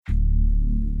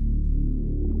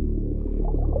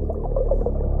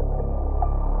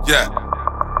Yeah.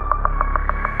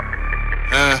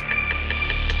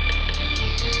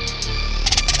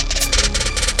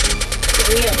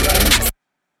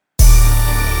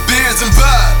 Beers and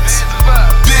vibes.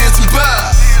 Beers and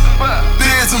vibes.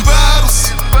 Beers and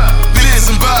bottles.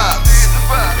 Beers and vibes.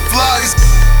 Flies.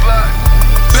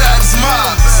 Bad as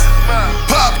mobs.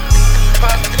 Pop.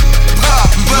 Pop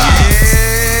and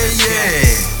vibes.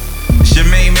 Yeah. It's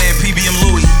your main man, PBM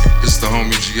Louie. It's the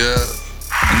homie GL.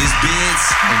 And this Bids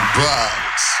and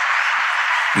vibes.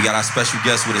 We got our special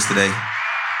guest with us today.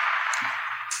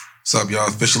 What's up, y'all?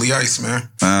 Officially Ice, man.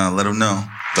 Let them know.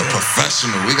 The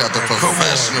professional. We got the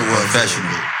professional one.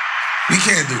 Professional. We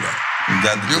can't do that. We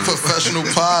got You're a professional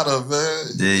potter, man.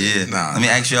 Yeah. Nah. Let me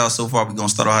ask y'all so far. We're going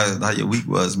to start off how your week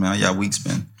was, man. How y'all week's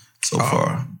been so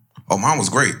far? Oh, mine was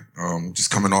great. Just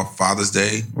coming off Father's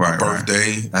Day, my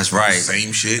birthday. That's right.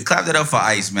 Same shit. Clap that up for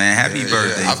Ice, man. Happy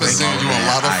birthday. I've been seeing you on a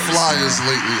lot of flyers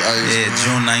lately, Ice. Yeah, man.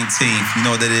 June 19th. You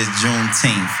know what that is?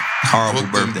 Juneteenth. Horrible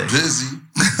birthday. Busy.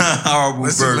 Horrible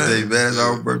birthday, man. It's a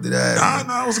horrible birthday to have.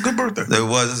 Nah, it was a good birthday. It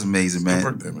was. It's amazing, man.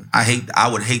 Good birthday, man. I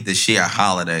would hate to share a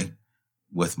holiday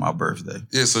with my birthday.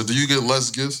 Yeah, so do you get less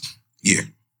gifts? Yeah. See,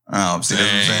 that's what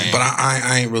I'm saying. But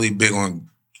I ain't really big on.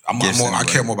 I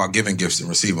care more about giving gifts than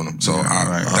receiving them. So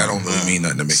that don't really mean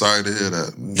nothing to me. Sorry to hear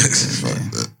that.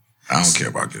 I don't care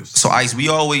about gifts. So, Ice, we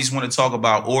always want to talk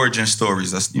about origin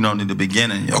stories. That's, in the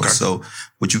beginning. Yo. Okay. So,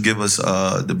 would you give us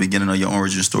the beginning of your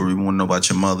origin story? We want to know about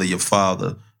your mother, your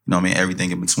father,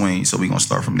 everything in between. So, we're going to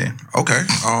start from there. Okay.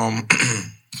 How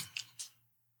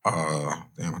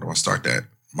do I start that?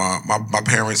 My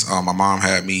parents, my mom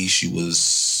had me. She was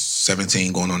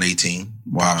 17 going on 18.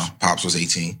 Wow. Pops was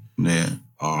 18. Yeah.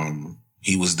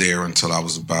 He was there until I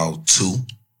was about 2.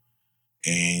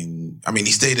 And I mean,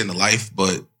 he stayed in the life,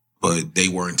 but they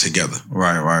weren't together.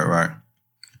 Right.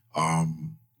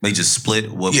 They just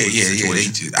split? What yeah.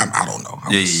 I don't know.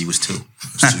 He was 2.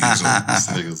 I was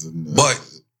 2 years old. But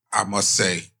I must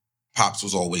say, Pops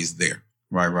was always there.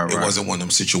 Right. It wasn't one of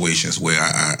them situations where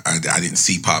I didn't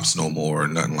see Pops no more or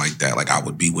nothing like that. Like, I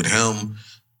would be with him,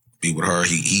 be with her.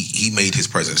 He made his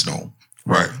presence known.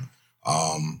 Right.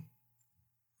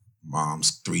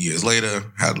 Mom's 3 years later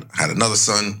had another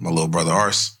son, my little brother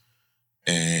Ars,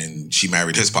 and she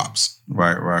married his pops.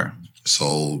 Right.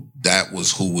 So that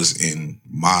was who was in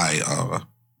my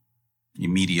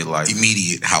immediate life,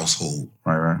 immediate household.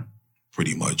 Right.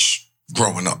 Pretty much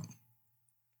growing up.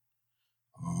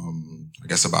 I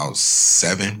guess about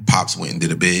 7, Pops went and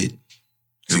did a bid.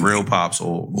 His real pops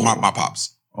or my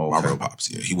pops? Oh, okay. My real pops.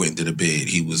 Yeah, he went and did a bid.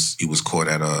 He was caught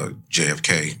at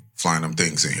JFK flying them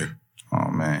things in here. Oh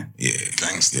man. Yeah,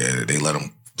 gangster. Yeah, they let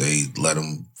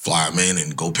him fly him in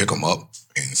and go pick him up.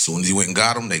 And as soon as he went and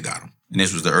got him, they got him. And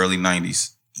this was the early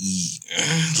 90s?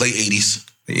 Late 80s.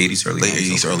 The 80s, early 90s. Late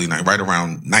 80s, early 90s. Right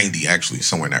around 90, actually,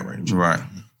 somewhere in that range. Right.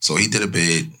 So he did a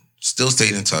bid, still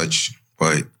stayed in touch,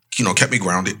 but, kept me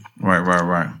grounded. Right.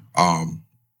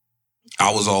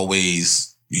 I was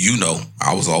always,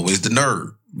 I was always the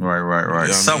nerd. Right. You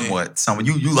know Somewhat.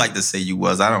 You like to say you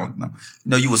was. I don't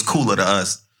know. You was cooler to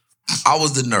us. I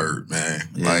was the nerd, man.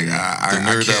 Yeah. Like the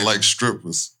nerd that liked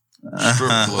strippers. Well,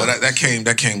 that came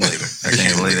later. That came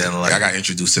later. I got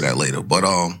introduced to that later. But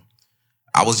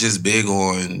I was just big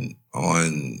on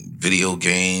video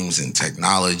games and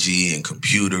technology and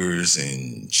computers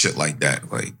and shit like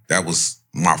that. Like, that was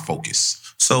my focus.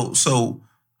 So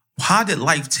how did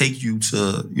life take you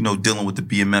to, dealing with the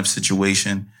BMF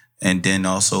situation, and then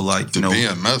also the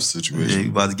BMF situation? Yeah, you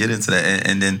about to get into that,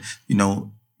 and then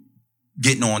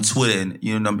getting on Twitter and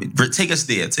take us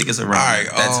there, take us around. All right,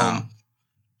 that time.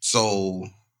 So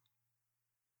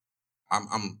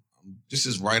I'm. This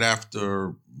is right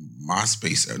after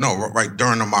MySpace. No, right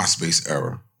during the MySpace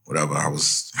era. Whatever. I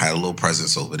had a little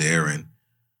presence over there, and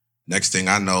next thing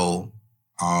I know,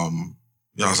 I'm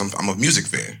a music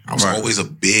fan. I was always a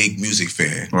big music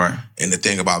fan. Right. And the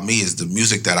thing about me is the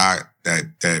music that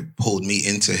pulled me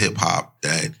into hip hop,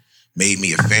 that made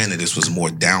me a fan of this, was more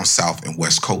down south and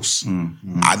West Coast.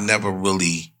 Mm-hmm. I never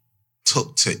really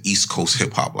took to East Coast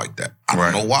hip hop like that. I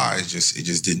don't know why. It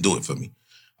just didn't do it for me.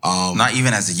 Not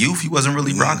even as a youth, he wasn't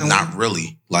really rocking. Not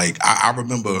really. Like, I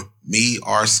remember me,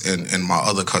 Ars, and my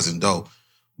other cousin Doe.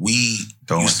 We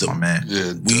used to, my man.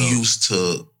 Yeah, we used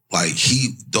to, like,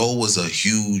 Doe was a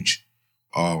huge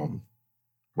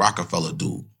Rockefeller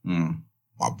dude. Mm.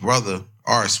 My brother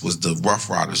Ars was the Rough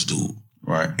Riders dude.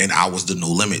 Right. And I was the No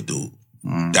Limit dude.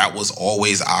 Mm. That was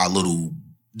always our little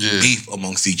beef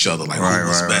amongst each other. Like,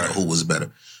 who was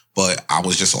better. But I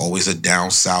was just always a down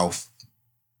south.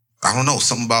 I don't know,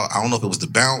 I don't know if it was the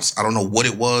bounce. I don't know what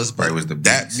it was, but it was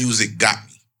that music got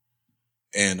me.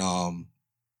 And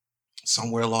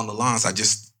somewhere along the lines, I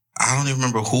don't even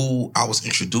remember who I was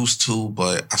introduced to,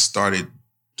 but I started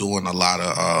doing a lot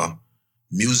of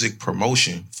music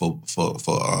promotion for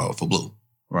Blue.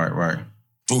 Right.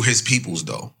 Through his peoples,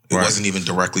 though. It wasn't even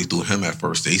directly through him at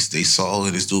first. They saw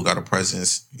this dude got a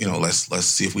presence. Let's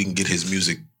see if we can get his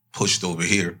music pushed over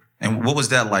here. And what was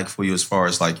that like for you as far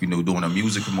as like, doing a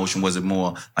music promotion? Was it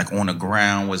more like on the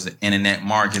ground? Was it internet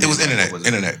marketing? It was internet.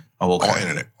 Internet. Oh,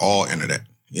 okay. All internet.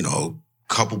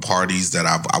 Couple parties that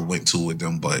I went to with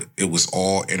them, but it was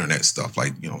all internet stuff.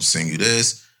 Like, sing you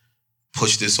this,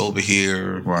 push this over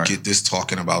here, get this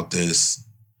talking about this.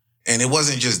 And it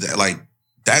wasn't just that. Like,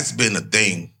 that's been a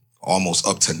thing almost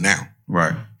up to now.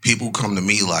 Right. People come to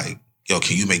me like, yo,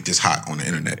 can you make this hot on the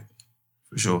internet?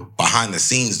 For sure. Behind the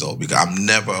scenes, though, because I'm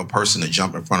never a person to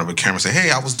jump in front of a camera and say,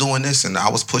 hey, I was doing this and I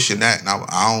was pushing that, and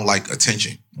I don't like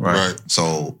attention. Right.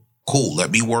 So, cool.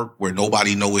 Let me work where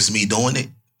nobody knows it's me doing it.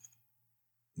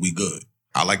 We good.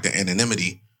 I like the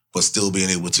anonymity, but still being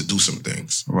able to do some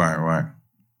things. Right.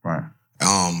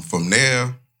 From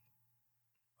there,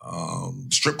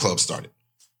 strip clubs started.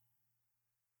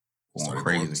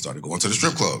 Started going to the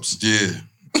strip clubs. Yeah.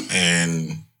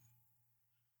 And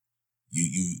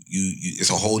you it's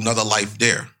a whole nother life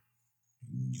there.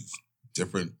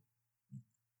 Different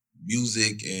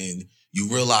music, and you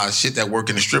realize shit that work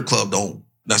in the strip club don't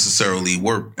necessarily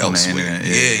work elsewhere.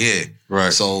 Yeah.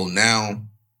 Right. So now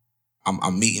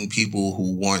I'm meeting people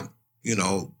who want, get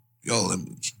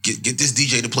this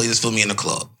DJ to play this for me in the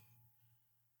club.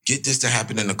 Get this to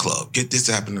happen in the club. Get this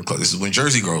to happen in the club. This is when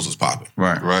Jersey Girls was popping.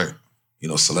 Right.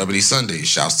 Celebrity Sundays.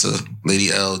 Shouts to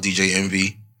Lady L, DJ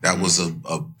Envy. That was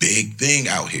a big thing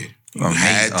out here.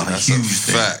 That's a huge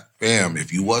fact. Bam.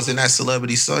 If you wasn't at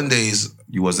Celebrity Sundays,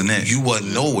 you wasn't in. You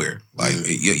wasn't nowhere. Like,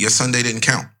 your Sunday didn't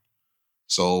count.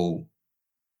 So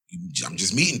I'm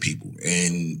just meeting people.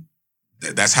 And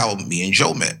that's how me and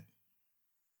Joe met.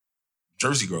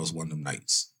 Jersey Girls one of them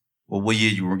nights. Well, what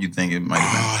year you think it might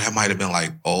have been? That might have been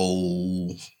like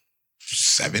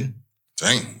 07.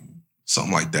 Dang.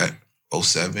 Something like that.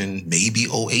 07, maybe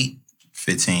 08.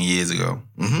 15 years ago.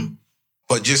 Mm-hmm.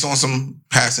 But just on some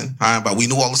passing time, but we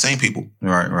knew all the same people.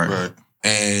 Right.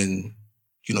 And,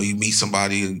 you meet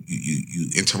somebody,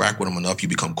 you interact with them enough, you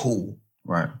become cool.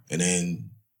 Right. And then,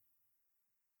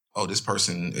 this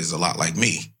person is a lot like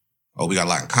me. We got a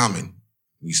lot in common.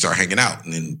 You start hanging out,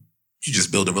 and then you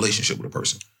just build a relationship with a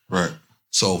person. Right.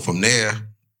 So from there,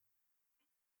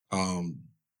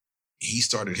 he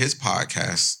started his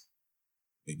podcast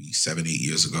maybe 7-8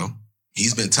 years ago.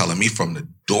 He's been telling me from the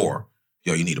door,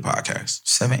 yo, you need a podcast.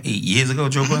 7-8 years ago,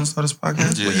 Joe Budden started his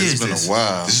podcast? Yeah, it's been a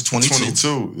while. This is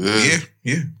 22.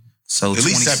 Yeah. So at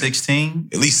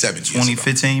 2016? At least 7 years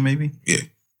 2015 ago. Maybe? Yeah.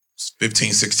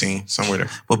 15, 16, somewhere there.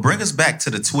 But bring us back to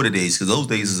the Twitter days, because those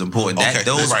days is important. Okay,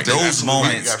 those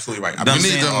moments. You're absolutely right. You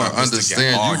need them to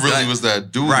understand you really was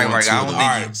that dude. Right.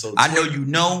 I know you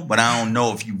know, but I don't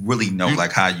know if you really know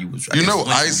like how you was.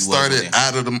 Ice started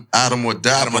Adam with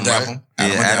Dabbum, right?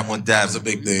 Adam with Dabbum. That was a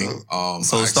big thing.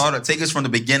 So take us from the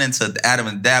beginning to Adam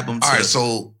and Dabbum. All right,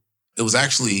 so it was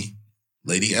actually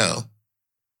Lady L.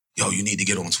 Yo, you need to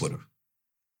get on Twitter.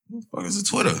 What the fuck is it,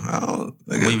 Twitter?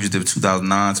 When you was there,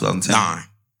 2009, 2010?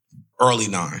 Early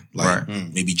 9. Like,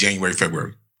 maybe January,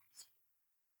 February.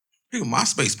 Nigga,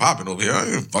 MySpace popping over here.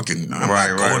 I'm not going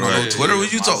on Twitter.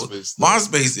 What you talking?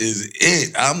 MySpace is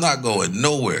it. I'm not going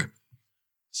nowhere.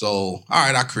 So, all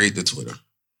right, I create the Twitter.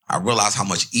 I realize how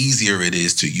much easier it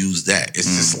is to use that. It's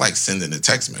just like sending a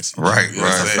text message. Right.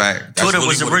 Twitter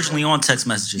was originally on text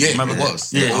messages. Yeah, remember it that?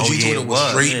 was. Yeah, OG Twitter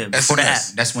was straight before the app.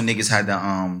 That's when niggas had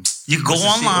the You could go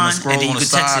online and then you could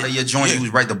text it. Of your joint, you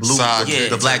was right the blue,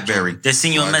 the BlackBerry. They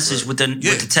send you a message with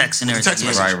the text and everything.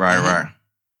 Right.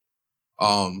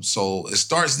 So it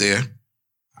starts there.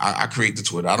 I create the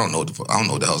Twitter. I don't know what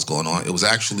the hell's going on. It was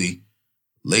actually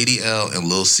Lady L and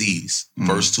Lil C's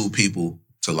first two people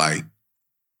to like.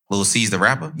 Lil C's the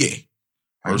rapper? Yeah.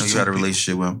 I know you had a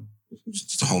relationship with him.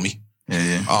 Just a homie.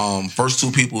 Yeah. First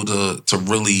two people to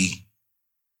really,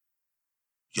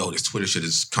 this Twitter shit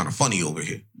is kind of funny over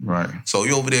here. Right. So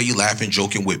you're over there, you laughing,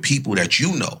 joking with people that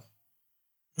you know.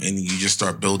 And you just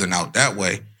start building out that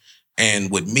way.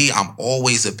 And with me, I'm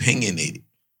always opinionated.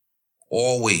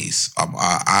 Always.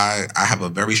 I have a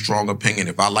very strong opinion.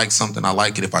 If I like something, I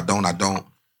like it. If I don't, I don't.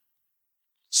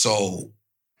 So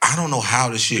I don't know how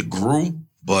this shit grew,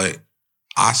 but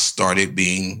I started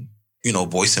being,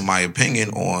 voicing my opinion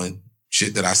on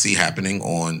shit that I see happening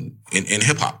in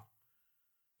hip hop.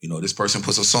 This person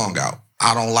puts a song out.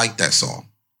 I don't like that song.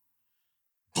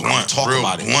 Talk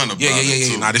about it.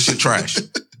 Yeah. Nah, this shit trash.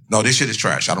 No, this shit is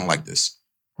trash. I don't like this.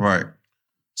 Right.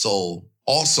 So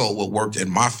also what worked in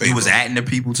my favor. He was atting the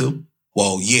people too?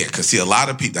 Well, yeah, because see, a lot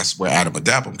of people, that's where Adam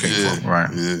Adapum came from. Right.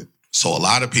 Yeah. So a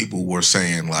lot of people were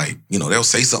saying, like, you know, they'll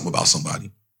say something about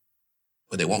somebody,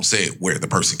 but they won't say it where the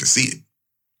person can see it.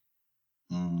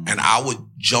 And I would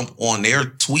jump on their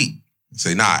tweet and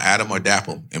say, nah, Adam or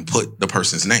Dapple, and put the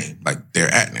person's name, like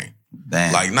their at name.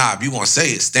 Damn. Like, nah, if you want to say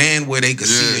it, stand where they can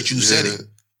see that you said it.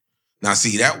 Now,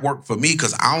 see, that worked for me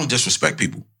because I don't disrespect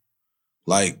people.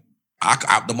 Like,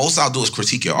 the most I'll do is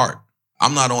critique your art.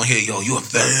 I'm not on here, yo, you a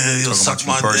fan, you suck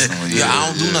my dick. I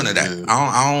don't do none of that.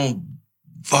 I don't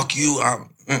fuck you.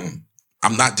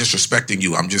 I'm not disrespecting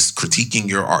you. I'm just critiquing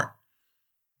your art.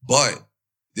 But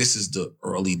this is the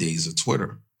early days of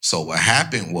Twitter. So what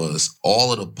happened was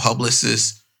all of the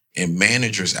publicists and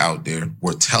managers out there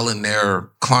were telling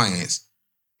their clients,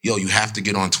 yo, you have to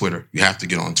get on Twitter. You have to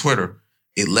get on Twitter.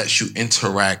 It lets you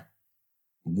interact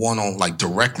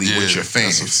directly with your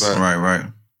fans.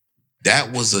 Right.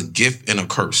 That was a gift and a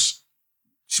curse.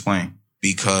 Explain.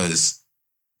 Because,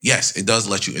 yes, it does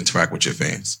let you interact with your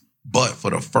fans. But for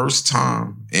the first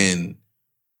time in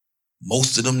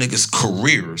most of them niggas'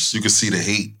 careers, you can see the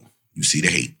hate. You see the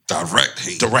hate. Direct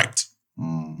hate. Direct.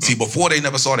 See, before they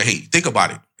never saw the hate. Think about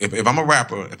it. If I'm a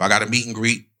rapper, if I got a meet and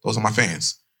greet, those are my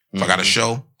fans. If I got a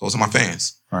show, those are my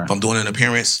fans. Right. If I'm doing an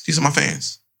appearance, these are my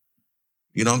fans.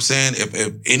 You know what I'm saying? If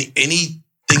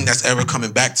anything that's ever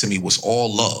coming back to me was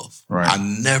all love. Right. I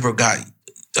never got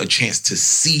a chance to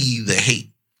see the hate.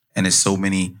 And there's so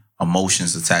many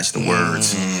emotions attached to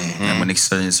words. And when they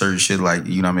say certain shit like,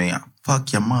 you know what I mean?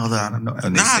 Fuck your mother. I don't know.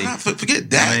 And forget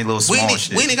that. Little small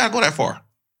shit. We ain't got to go that far.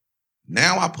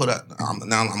 Now I'm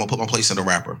going to put my place in the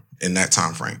rapper in that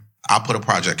time frame. I put a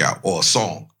project out or a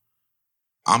song.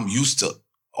 I'm used to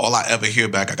all I ever hear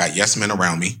back. I got yes men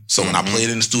around me. So when I play it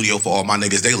in the studio for all my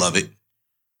niggas, they love it.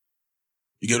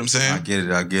 You get what I'm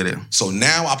saying? I get it. So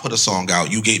now I put a song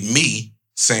out. You get me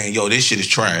saying, yo, this shit is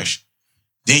trash.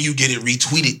 Then you get it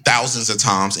retweeted thousands of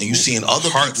times, and you seeing other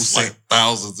people saying like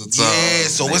thousands of times. Yeah,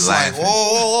 so it's laughing. Like,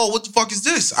 whoa, what the fuck is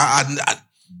this?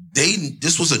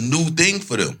 This was a new thing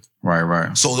for them.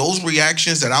 Right. So those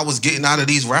reactions that I was getting out of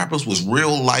these rappers was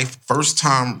real life, first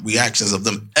time reactions of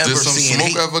them ever seeing hate.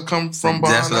 Did some smoke ever come from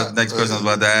behind that? That's what the next person I was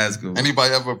about to ask you.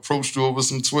 Anybody ever approached you over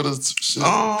some Twitter shit?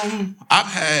 I've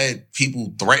had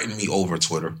people threaten me over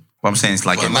Twitter. What I'm saying is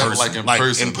like in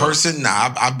person. In person,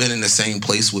 nah, I've been in the same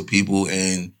place with people,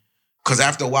 and because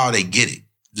after a while they get it.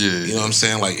 Yeah. You know what I'm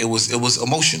saying? Like it was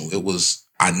emotional.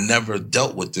 I never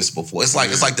dealt with this before. It's like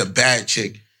the bad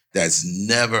chick that's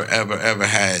never ever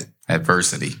had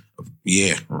adversity.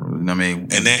 Yeah. You know what I mean?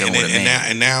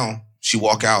 And now she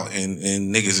walk out and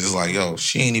niggas is like, yo,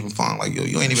 she ain't even fine. Like, yo,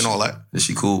 you ain't even all that. Is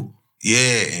she cool?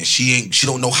 Yeah, and she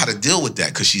don't know how to deal with that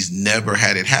because she's never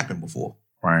had it happen before.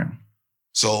 Right.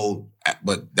 So,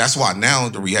 but that's why now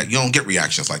you don't get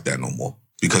reactions like that no more.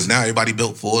 Because now everybody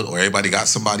built for it or everybody got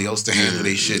somebody else to handle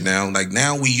their shit now. Like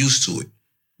now we used to it.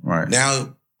 Right.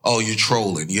 Now, oh, you're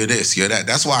trolling. You're this, you're that.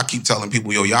 That's why I keep telling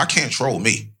people, yo, y'all can't troll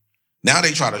me. Now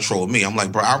they try to troll me. I'm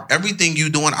like, bro, everything you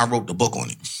doing, I wrote the book on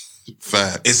it.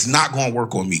 Fact. It's not going to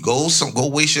work on me. Go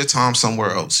waste your time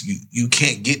somewhere else. You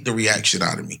can't get the reaction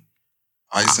out of me.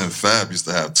 Ice and Fab used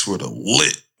to have Twitter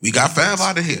lit. We got Fab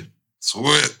out of here.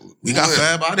 We got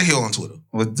Fab out of here on Twitter.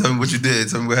 Well, tell me what you did.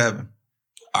 Tell me what happened.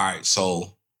 All right,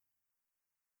 so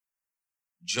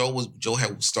Joe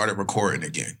had started recording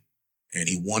again, and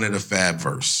he wanted a Fab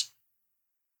verse.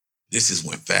 This is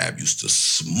when Fab used to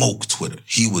smoke Twitter.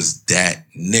 He was that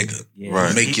nigga. Yeah.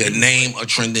 Right. Make your name a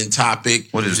trending topic.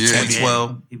 What is it,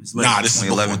 2012? Nah, this is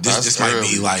before. This might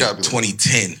be like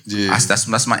 2010. Yeah. That's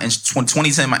my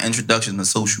 2010. My introduction to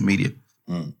social media.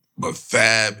 But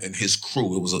Fab and his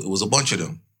crew, it was a bunch of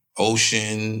them.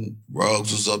 Ocean,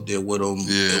 Ruggs was up there with him.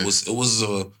 Yeah. It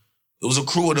was a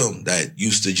crew of them that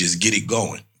used to just get it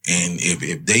going. And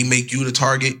if they make you the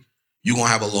target, you're gonna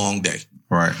have a long day.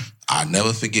 Right. I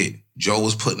never forget. Joe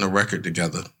was putting a record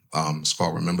together. It's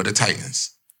called Remember the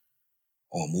Titans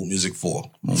on Mood Music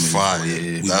 4. Fire.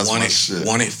 Yeah. We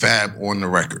wanted Fab on the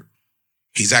record.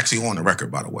 He's actually on the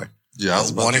record, by the way. Yeah,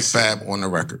 I wanted Fab on the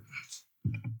record.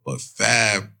 But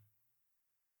Fab,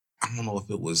 I don't know if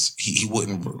it was, he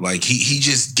wouldn't, like, he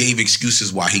just gave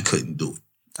excuses why he couldn't do it.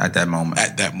 At that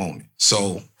moment.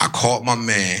 So I called my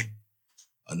man.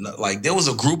 Like, there was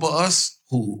a group of us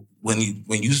who,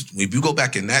 if you go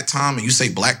back in that time and you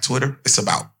say Black Twitter, it's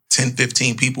about 10,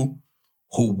 15 people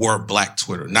who were Black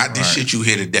Twitter. Not this shit you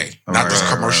hear today. Not this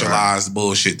commercialized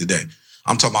bullshit today.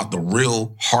 I'm talking about the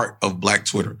real heart of Black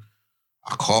Twitter.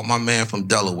 I called my man from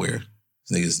Delaware.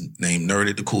 His nigga's name Nerd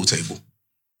at the Cool Table.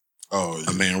 Oh, yeah.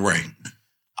 My man Ray.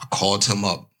 I called him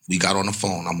up. We got on the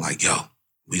phone. I'm like, yo,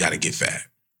 we got to get Fab.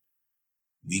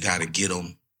 We got to get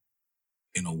him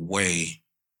in a way.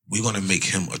 We're going to make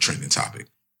him a trending topic.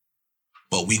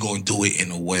 But we're going to do it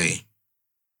in a way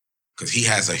because he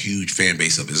has a huge fan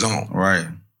base of his own. Right.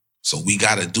 So we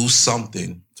got to do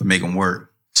something to make him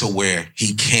work to where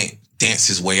he can't dance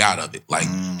his way out of it. Like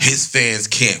his fans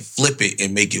can't flip it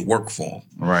and make it work for him.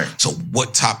 Right. So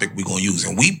what topic we gonna use?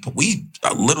 And we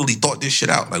literally thought this shit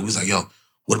out. Like we was like, yo,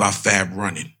 what about Fab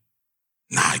running?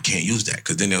 Nah, I can't use that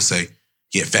because then they'll say,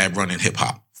 yeah, Fab running hip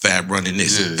hop, Fab running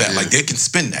this, Fab. Like they can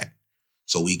spin that.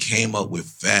 So we came up with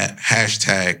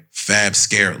hashtag Fab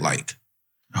scared like.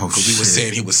 Because we were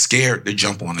saying he was scared to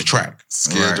jump on the track.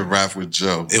 Scared to rap with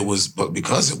Joe. But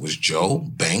because it was Joe,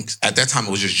 Banks. At that time,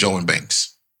 it was just Joe and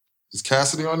Banks. Is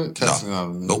Cassidy on it? Cassidy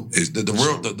on it. Nope.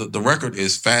 The record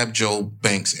is Fab, Joe,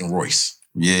 Banks, and Royce.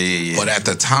 Yeah. But at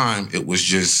the time, it was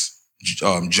just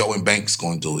Joe and Banks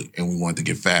going to do it, and we wanted to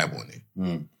get Fab on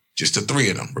it. Just the three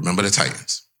of them. Remember the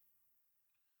Titans.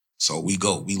 So we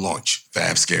launch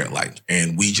Fab Scared Like,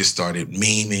 and we just started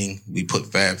memeing. We put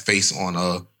Fab face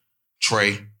on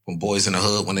Trey from Boys in the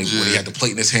Hood when he had the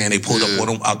plate in his hand. They pulled up with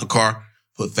him out the car,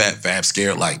 put Fab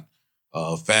Scared Like.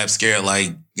 Fab Scared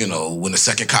Like, you know, when the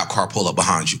second cop car pulled up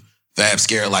behind you. Fab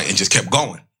Scared Like, and just kept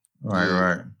going.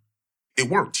 Right. It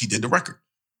worked. He did the record.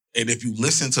 And if you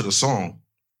listen to the song,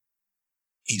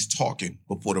 he's talking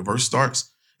before the verse starts.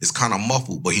 It's kind of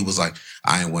muffled, but he was like,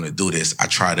 I ain't want to do this. I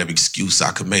tried every excuse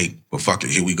I could make, but fuck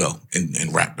it, here we go.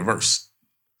 And rap the verse.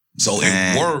 So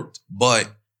it worked, but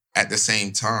at the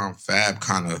same time, Fab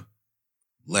kind of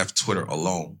left Twitter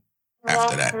alone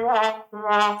after that.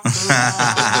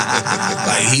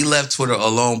 Like he left Twitter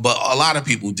alone, but a lot of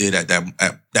people did at that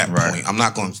point. I'm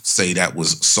not going to say that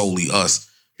was solely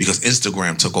us because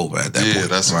Instagram took over at that point. Yeah,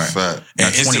 that's a fact.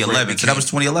 And 2011. So that was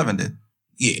 2011 then?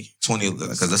 Yeah,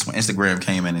 2011. Because that's when Instagram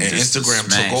came in. And Instagram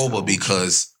took over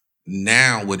because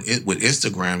now with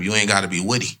Instagram, you ain't got to be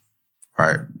witty.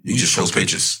 Right. You just show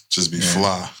pictures. Just be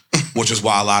fly. Which is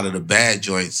why a lot of the bad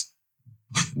joints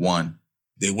won.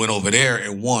 They went over there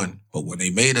and won. But when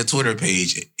they made a Twitter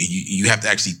page, you have to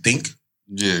actually think.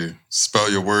 Yeah.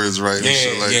 Spell your words right and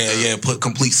shit like that. Yeah. Put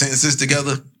complete sentences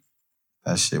together.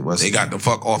 That shit was... They got the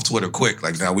fuck off Twitter quick.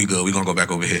 Like, now we good. We gonna go back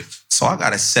over here. So I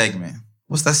got a segment.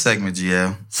 What's that segment,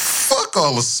 GL? Fuck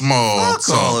all the small talk.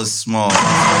 Fuck all the small.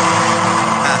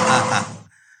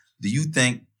 Do you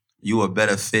think you a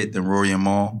better fit than Rory and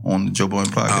Mal on the Joe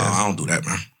Budden podcast? I don't do that,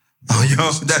 man. Oh,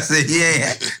 yo, that's it.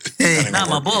 Yeah. Not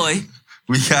my boy.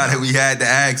 We got it. We had to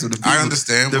ask. The people, I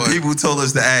understand. The people told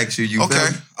us to ask you. Okay.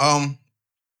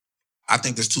 I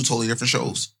think there's two totally different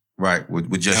shows. Right.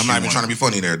 With just I'm not even trying to be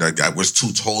funny there. That was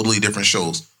two totally different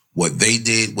shows. What they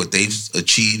did, what they've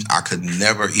achieved, I could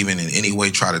never even in any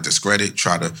way try to discredit,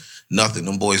 nothing.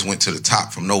 Them boys went to the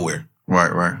top from nowhere.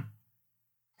 Right.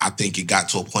 I think it got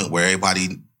to a point where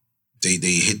everybody, they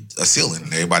hit a ceiling.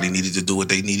 Everybody needed to do what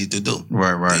they needed to do.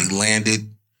 Right. They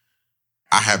landed.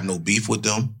 I have no beef with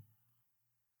them.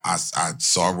 I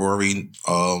saw Rory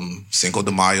Cinco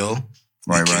de Mayo.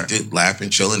 Right. Kicked it, laughing,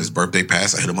 chilling. His birthday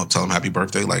passed. I hit him up, tell him happy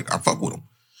birthday. Like, I fuck with him.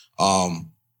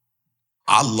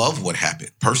 I love what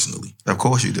happened personally. Of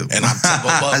course you do. And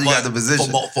but you got the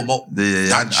position. For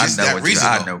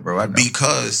I know, bro. I know.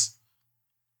 Because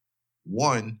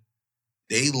one,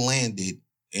 they landed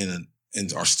and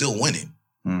are still winning.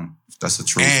 That's a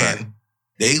true fact. And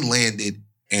they landed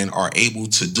and are able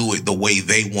to do it the way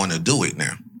they want to do it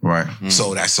now. Right.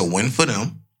 So that's a win for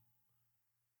them.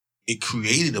 It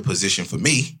created a position for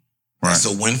me. That's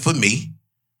a win for me.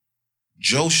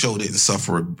 Joe Show didn't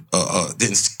suffer,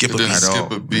 didn't skip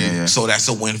a beat. Yeah. So that's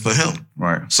a win for him.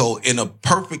 Right. So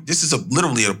this is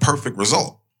literally a perfect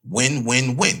result. Win,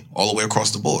 win, win, all the way across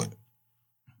the board.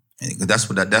 And that's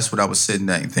what I was sitting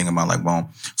there and thinking about. Like, well,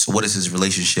 so what is his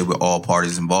relationship with all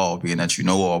parties involved? Being that you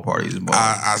know all parties involved.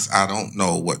 I don't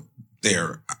know what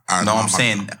they're. I'm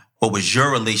saying. What was your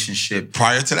relationship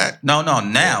prior to that? No.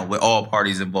 Now with all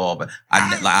parties involved,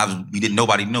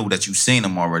 nobody knew that you seen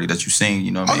them already. That you seen,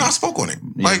 you know. What I mean? No, I spoke on it.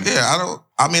 I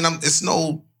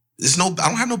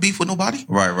don't have no beef with nobody.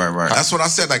 Right. That's what I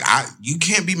said. Like, you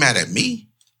can't be mad at me.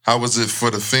 How was it for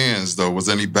the fans though? Was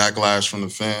any backlash from the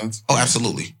fans? Oh,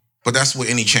 absolutely. But that's with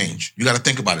any change. You got to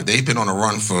think about it. They've been on a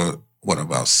run for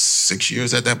about 6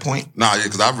 years at that point? Nah, yeah,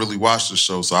 because I really watched the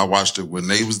show. So I watched it when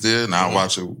they was there, and I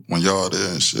watched it when y'all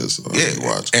there and shit. So I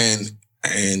watched it.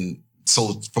 And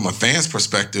so from a fan's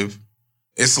perspective,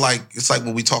 it's like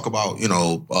when we talk about,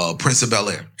 Prince of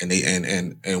Bel-Air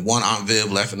and one Aunt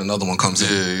Viv left and another one comes in.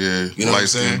 Yeah. You know what I'm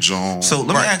saying? So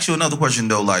let me ask you another question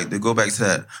though, like to go back to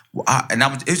that.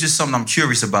 It was just something I'm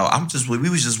curious about. We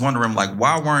was just wondering, like,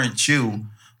 why weren't you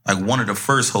like one of the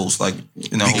first hosts, like,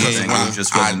 you know,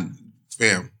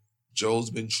 fam, Joe's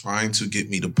been trying to get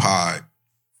me to pod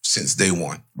since day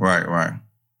one. Right.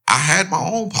 I had my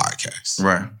own podcast.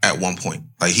 Right. At one point.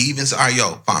 Like, he even said, all right,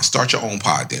 yo, fine, start your own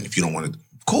pod then if you don't want to.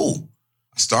 Cool.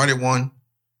 I started one.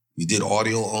 We did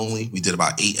audio only. We did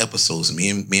about 8 episodes. Me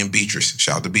and Beatrice.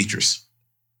 Shout out to Beatrice.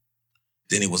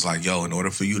 Then it was like, yo, in order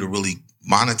for you to really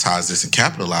monetize this and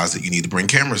capitalize it, you need to bring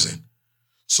cameras in.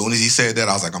 Soon as he said that,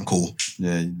 I was like, I'm cool.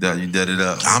 Yeah, you did it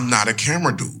up. I'm not a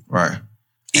camera dude. Right.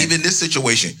 Even this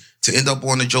situation, to end up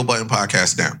on the Joe Budden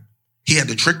podcast now, he had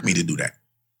to trick me to do that.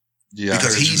 Yeah,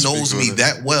 because he knows me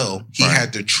that well, he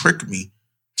had to trick me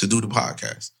to do the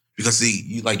podcast. Because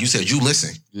see, like you said, you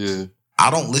listen. Yeah. I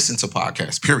don't listen to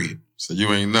podcasts, period. So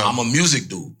you ain't know. I'm a music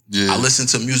dude. Yeah. I listen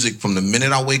to music from the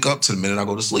minute I wake up to the minute I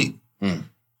go to sleep.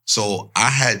 So I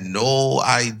had no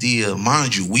idea.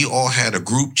 Mind you, we all had a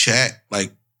group chat.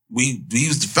 Like, we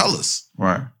used the fellas.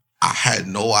 Right. I had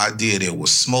no idea there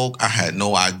was smoke. I had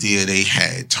no idea they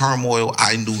had turmoil.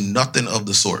 I knew nothing of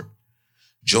the sort.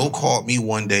 Joe called me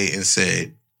one day and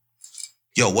said,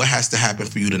 yo, what has to happen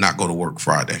for you to not go to work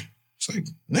Friday? It's like,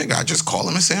 nigga, I just call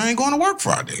him and say I ain't going to work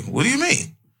Friday. What do you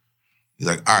mean? He's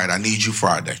like, all right, I need you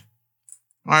Friday.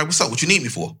 All right, what's up? What you need me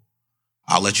for?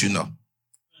 I'll let you know.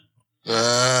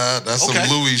 That's some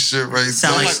Louis shit right there.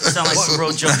 Sound like some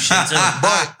real joke shit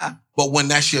too. But when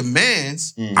that's your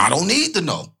man's, I don't need to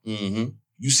know. Mm-hmm.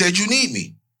 You said you need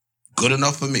me. Good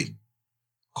enough for me.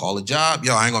 Call a job.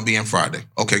 Yo, I ain't gonna be in Friday.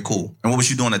 Okay, cool. And what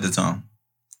was you doing at the time?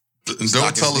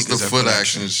 Don't tell us the foot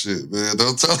action shit, man.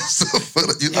 Don't tell us the foot.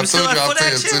 I told you I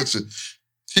pay attention.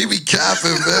 He be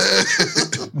capping, man.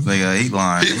 Nigga, he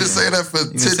lying. He been saying that for 10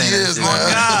 years,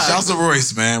 man. Shouts to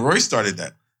Royce, man. Royce started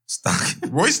that.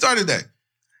 Royce started that.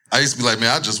 I used to be like,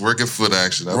 man, I just work at foot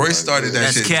action. Royce started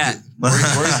that shit.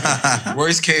 That's cat.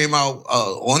 Royce came out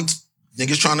on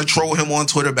niggas trying to troll him on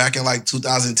Twitter back in like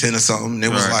 2010 or something. And it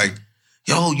was like,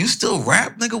 yo, you still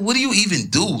rap, nigga? What do you even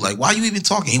do? Like, why you even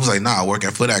talking? He was like, nah, I work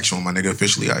at Foot Action with my nigga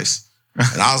Officially Ice.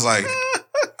 And I was like,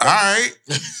 all right,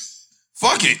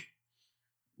 fuck it.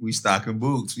 We stocking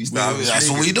boots. That's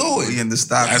what we doing. We in the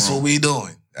stock. That's what we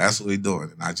doing. That's what we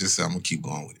doing. And I just said, I'm gonna keep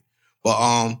going with it.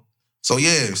 But so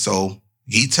yeah, so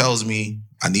he tells me,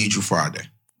 I need you Friday.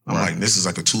 I'm like, this is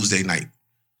like a Tuesday night.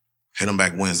 Hit him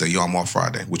back Wednesday. Yo, I'm off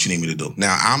Friday. What you need me to do?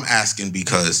 Now, I'm asking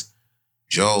because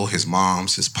Joe, his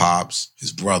moms, his pops,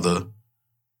 his brother,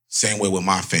 same way with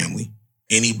my family.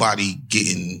 Anybody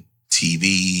getting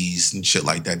TVs and shit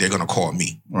like that, they're going to call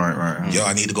me. Right. Yo,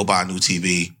 I need to go buy a new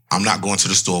TV. I'm not going to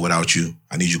the store without you.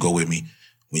 I need you to go with me.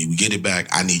 When we get it back,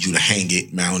 I need you to hang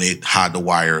it, mount it, hide the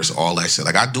wires, all that shit.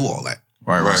 Like, I do all that.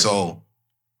 Right. So, all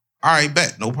right,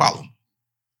 bet, no problem.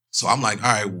 So I'm like,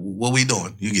 all right, what we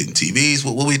doing? You getting TVs?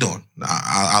 What we doing?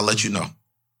 I'll let you know.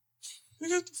 What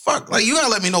the fuck? Like, you gotta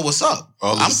let me know what's up.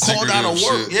 I'm called out of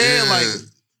work. Yeah, like,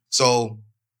 so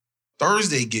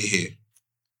Thursday get here.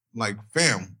 I'm like,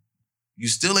 fam, you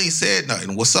still ain't said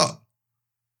nothing. What's up?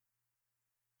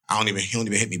 He don't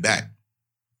even hit me back.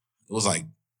 It was like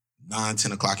 9,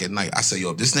 10 o'clock at night. I said,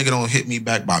 yo, if this nigga don't hit me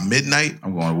back by midnight,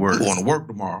 I'm going to work. I'm going to work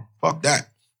tomorrow. Fuck that.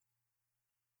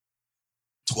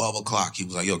 12 o'clock. He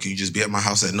was like, yo, can you just be at my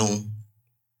house at noon?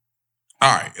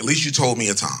 All right, at least you told me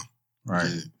a time.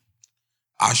 Right.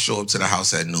 I show up to the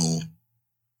house at noon.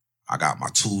 I got my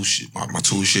tool shit, my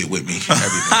tool shit with me.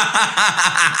 Everything.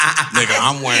 Nigga,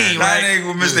 I'm wearing. That nigga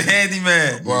with Mr.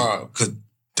 Handyman. Bro, because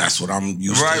that's what I'm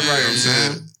used to. Right. You know what I'm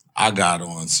saying? I got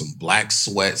on some black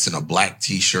sweats and a black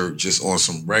t-shirt, just on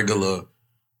some regular.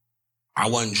 I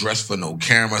wasn't dressed for no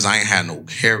cameras. I ain't had no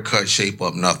haircut, shape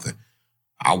up, nothing.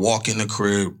 I walk in the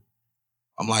crib.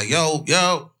 I'm like, yo.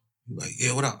 He's like,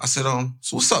 yeah, what up? I said,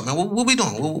 so what's up, man? What we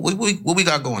doing? What we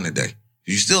got going today?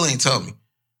 You still ain't tell me.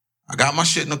 I got my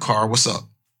shit in the car. What's up?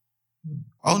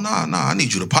 Oh, nah. I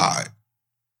need you to pod.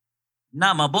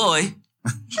 Not my boy.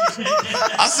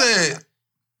 I said,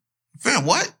 fam,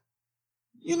 what?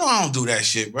 You know I don't do that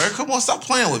shit, bro. Come on, stop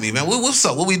playing with me, man. What's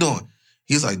up? What we doing?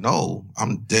 He's like, no,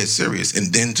 I'm dead serious.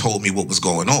 And then told me what was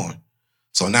going on.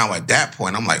 So now at that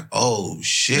point, I'm like, oh,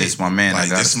 shit. This my man. Like,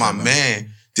 this my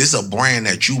man. This is a brand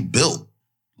that you built.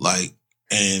 Like,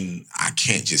 and I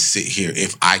can't just sit here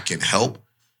if I can help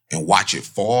and watch it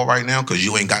fall right now because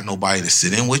you ain't got nobody to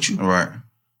sit in with you. Right.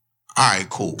 All right,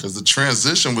 cool. Because the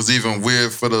transition was even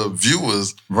weird for the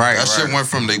viewers. Right. That shit went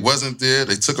from they wasn't there,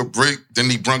 they took a break, then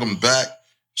he brung them back.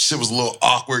 Shit was a little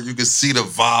awkward. You could see the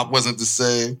vibe wasn't the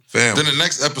same. Fam. Then the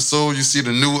next episode, you see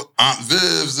the new Aunt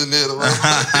Viv's in there.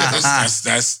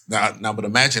 That's now, but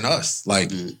imagine us. Like,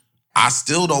 I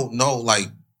still don't know. Like,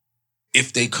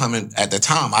 if they coming at the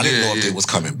time. I didn't know if they was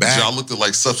coming back. Y'all looked at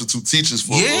like substitute teachers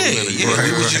for a little minute. Yeah.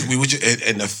 Right. We were just,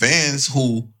 and the fans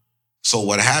who. So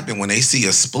what happened when they see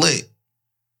a split?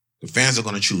 The fans are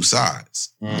gonna choose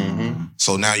sides. Mm-hmm.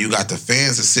 So now you got the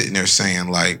fans are sitting there saying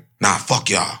like, "Nah, fuck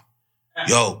y'all.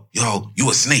 Yo, you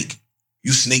a snake.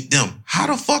 You snaked them. How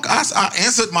the fuck I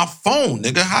answered my phone,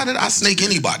 nigga? How did I snake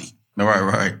anybody?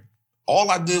 Right. All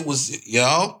I did was,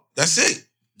 that's it.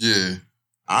 Yeah.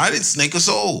 I didn't snake a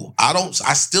soul. I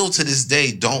still to this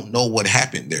day don't know what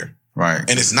happened there. Right.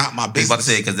 And it's not my business. I was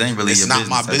about to say, because it ain't really it's your not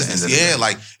business. My business. Yeah,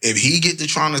 like if he get to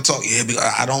trying to talk,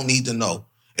 I don't need to know.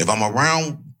 If I'm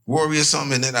around Rory or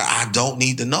something, then I don't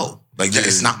need to know. Like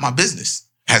it's not my business.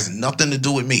 Has nothing to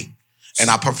do with me. And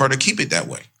I prefer to keep it that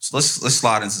way. So let's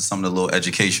slide into some of the little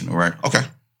educational, right? Okay.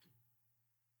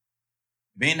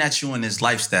 Being that you in this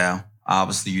lifestyle,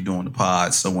 obviously you're doing the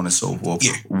pod, so on and so forth.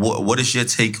 Yeah. What is your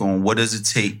take on what does it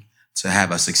take to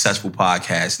have a successful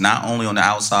podcast? Not only on the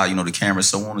outside, the camera,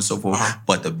 so on and so forth,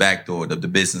 but the back door, the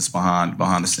business behind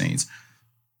the scenes.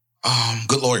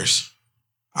 Good lawyers.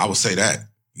 I would say that.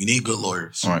 You need good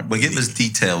lawyers. All right. But give us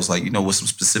details, like, with some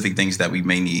specific things that we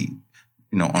may need,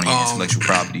 on your intellectual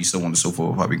property, so on and so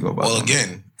forth, how we go about it. Well,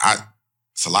 again,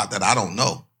 it's a lot that I don't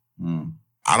know.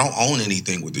 I don't own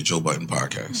anything with the Joe Budden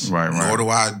podcast. Right. Nor do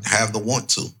I have the want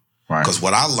to. Right. Because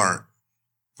what I learned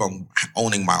from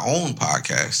owning my own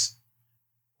podcast,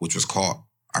 which was called,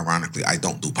 ironically, I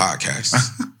Don't Do Podcasts.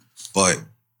 But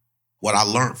what I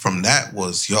learned from that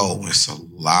was, it's a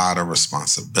lot of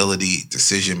responsibility,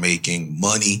 decision-making,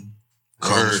 money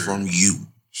comes from you.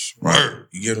 Right.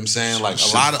 You get what I'm saying? Like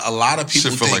a lot of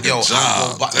people think, like a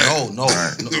job.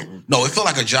 No, it felt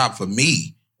like a job for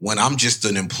me when I'm just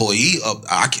an employee of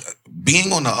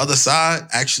being on the other side,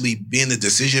 actually being the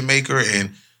decision maker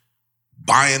and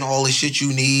buying all the shit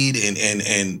you need.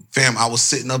 And fam, I was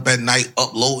sitting up at night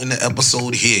uploading the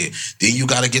episode here. Then you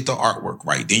got to get the artwork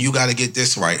right. Then you got to get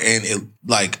this right. And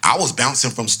I was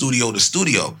bouncing from studio to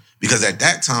studio because at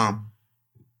that time,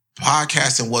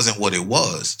 podcasting wasn't what it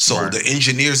was. So the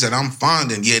engineers that I'm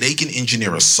finding, they can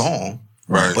engineer a song,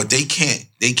 right? But they can't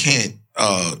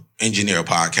engineer a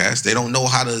podcast. They don't know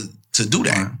how to do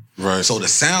that. Right. So the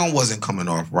sound wasn't coming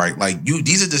off right. Like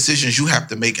these are decisions you have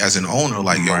to make as an owner.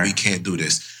 Like, we can't do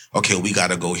this. Okay, we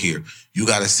got to go here. You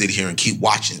got to sit here and keep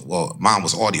watching. Well, mine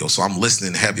was audio, so I'm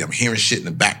listening heavy. I'm hearing shit in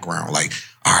the background. Like,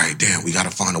 all right, damn, we got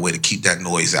to find a way to keep that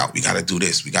noise out. We got to do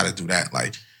this. We got to do that.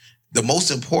 Like, the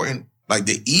most important, like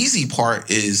the easy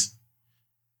part is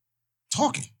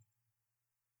talking.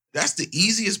 That's the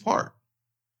easiest part.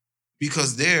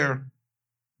 Because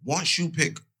once you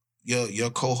pick your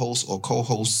co-host or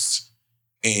co-hosts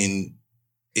and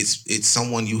it's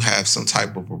someone you have some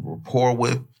type of a rapport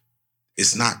with,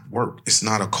 it's not work. It's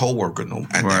not a coworker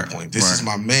at that point. This is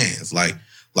my man's. Like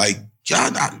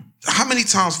y'all, how many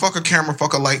times fuck a camera,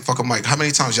 fuck a light, fuck a mic? How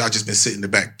many times y'all just been sitting in the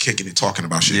back kicking and talking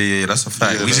about shit? Yeah, that's a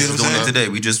fact. Yeah, we just was doing it today.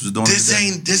 We just was doing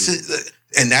it today.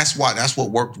 And that's what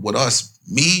worked with us.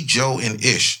 Me, Joe, and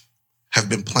Ish have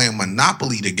been playing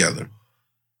Monopoly together,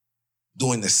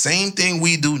 doing the same thing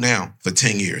we do now for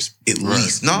 10 years. At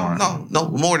least. No,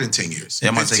 more than 10 years.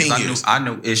 Yeah, I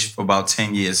knew Ish for about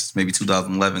 10 years, maybe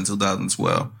 2011,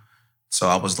 2012. So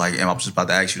I was like, I'm just about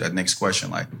to ask you that next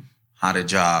question. Like, how did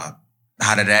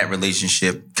that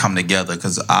relationship come together?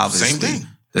 Because obviously, same thing.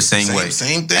 The same way.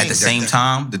 Same thing. At the same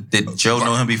time? Did Joe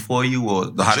know him before you? Or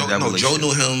how did that relationship? Joe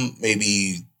knew him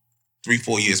maybe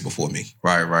 3-4 years before me.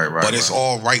 Right. But it's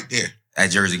all right there.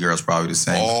 At Jersey Girls, probably the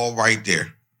same. All right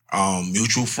there.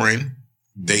 Mutual friend,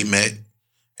 they met.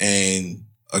 And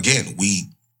again, we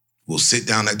will sit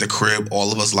down at the crib.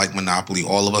 All of us like Monopoly.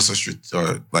 All of us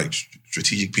are like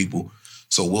strategic people.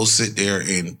 So we'll sit there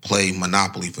and play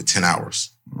Monopoly for 10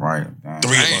 hours. Right.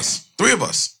 Three of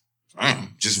us.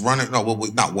 Just run it. No,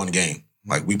 not one game.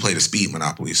 Like we play the speed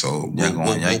Monopoly. So we'll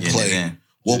play.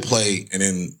 We'll play and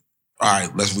then, all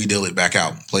right, let's redeal it back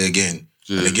out. Play again.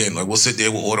 Yeah. And again, like we'll sit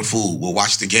there, we'll order food, we'll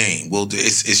watch the game.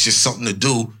 It's just something to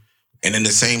do. And in the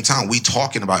same time, we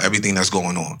talking about everything that's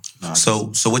going on.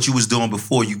 So what you was doing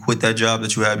before, you quit that job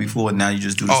that you had before, and now you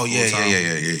just do this full time?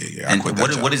 Yeah. And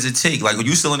what does it take? Like,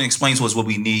 you still didn't explain to us what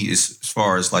we need as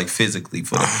far as like physically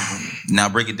for now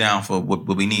break it down for what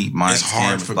we need. It's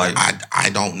hard for me. I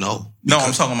don't know. No,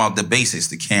 I'm talking about the basics,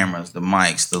 the cameras, the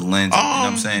mics, the lens. You know what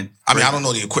I'm saying? I mean, I don't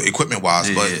know the equipment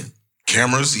wise, but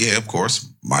cameras, of course.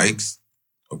 Mics,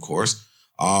 of course.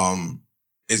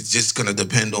 It's just gonna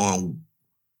depend on.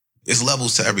 It's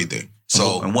levels to everything.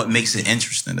 So, and what makes it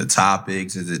interesting? The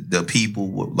topics, is it the people?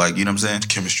 Like, you know what I'm saying?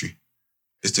 Chemistry.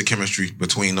 It's the chemistry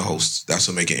between the hosts. That's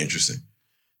what makes it interesting.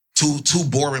 Two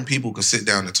boring people could sit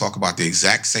down and talk about the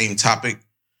exact same topic,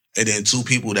 and then two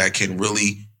people that can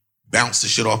really bounce the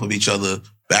shit off of each other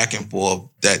back and forth,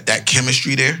 that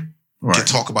chemistry there can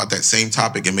talk about that same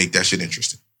topic and make that shit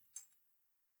interesting.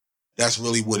 That's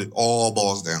really what it all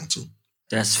boils down to.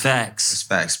 That's facts. It's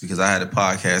facts, because I had a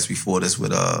podcast before this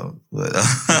with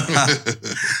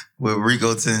with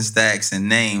Rico 10 Stacks and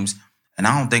Names, and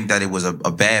I don't think that it was a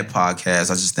bad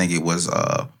podcast. I just think it was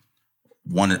a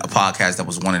podcast that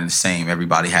was one and the same.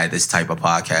 Everybody had this type of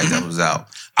podcast that was out.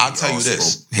 I'll tell you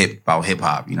this. About hip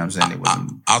hop, you know what I'm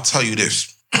saying? I'll tell you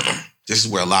this. This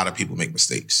is where a lot of people make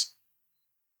mistakes.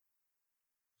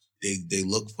 They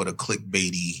look for the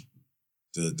clickbaity,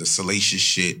 the salacious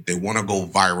shit. They want to go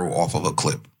viral off of a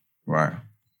clip. Right.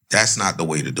 That's not the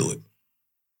way to do it.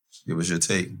 Give us your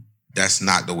take. That's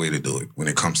not the way to do it when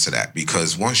it comes to that.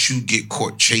 Because once you get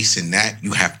caught chasing that,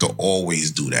 you have to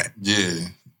always do that. Yeah.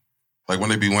 Like when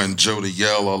they be wanting Joe to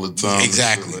yell all the time.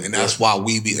 Exactly. And that's why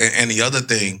we be, and the other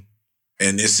thing,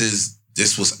 and this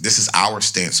is our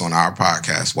stance on our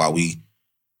podcast, why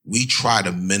we try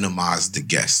to minimize the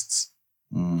guests.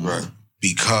 Right.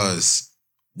 Because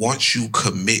once you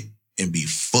commit and be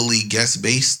fully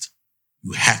guest-based,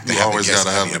 you have to have a guest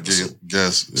every episode.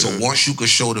 Guest. Yeah. So once you could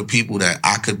show the people that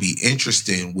I could be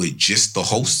interested in with just the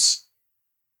hosts,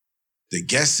 the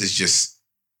guest is just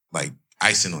like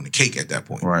icing on the cake at that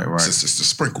point. Right. It's just the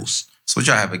sprinkles. So would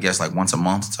y'all have a guest like once a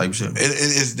month type shit?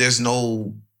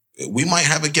 We might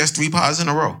have a guest 3 pods in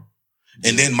a row.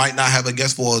 And then might not have a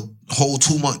guest for a whole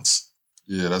 2 months.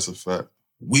 Yeah, that's a fact.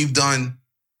 We've done,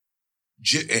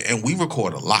 and we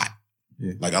record a lot.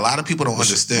 Yeah. Like a lot of people don't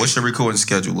understand. What's your recording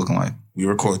schedule looking like? We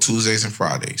record Tuesdays and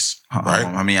Fridays. Right?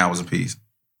 How many hours a piece?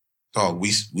 Dog,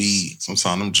 we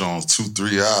sometimes them Jones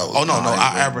 2-3 hours. Oh no, our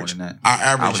average.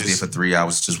 I was there for 3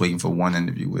 hours just waiting for one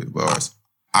interview with us.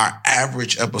 Our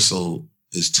average episode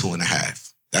is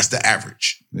 2.5. That's the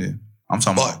average. Yeah, I'm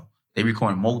talking about they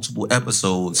recording multiple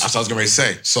episodes. That's what I was going to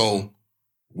say. So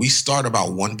we start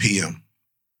about 1 p.m.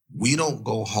 We don't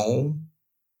go home.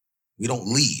 We don't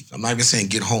leave. I'm not even saying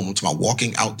get home. I'm talking about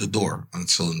walking out the door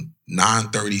until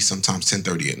 9:30, sometimes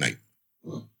 10:30 at night.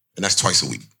 And that's twice a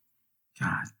week.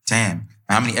 God damn.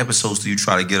 How many episodes do you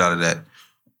try to get out of that?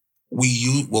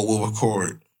 We'll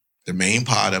record the main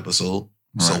pod episode.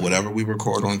 Right. So whatever we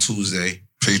record on Tuesday,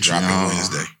 dropping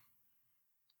Wednesday.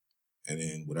 And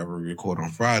then whatever we record on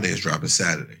Friday is dropping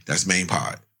Saturday. That's main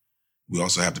pod. We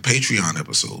also have the Patreon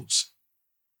episodes.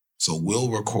 So we'll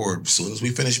record, as soon as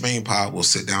we finish main pod, we'll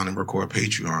sit down and record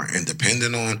Patreon. And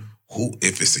depending on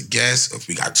if it's a guest, if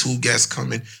we got 2 guests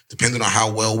coming, depending on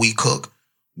how well we cook,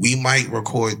 we might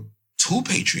record 2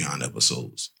 Patreon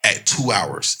episodes at 2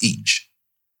 hours each.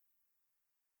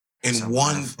 And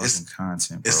one,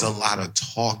 it's a lot of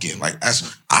talking. Like,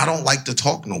 I don't like to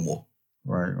talk no more.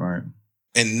 Right.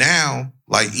 And now,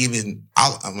 like, I'm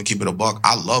going to keep it a buck.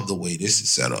 I love the way this is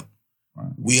set up.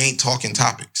 Right. We ain't talking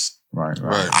topics. Right.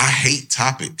 I hate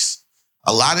topics.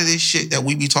 A lot of this shit that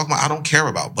we be talking about, I don't care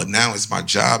about. But now it's my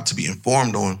job to be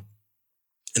informed on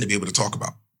and to be able to talk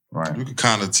about. Right. You can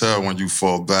kind of tell when you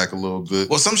fall back a little bit.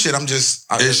 Well, some shit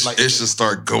it should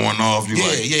start going off. You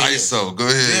ISO, go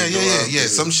ahead. Yeah.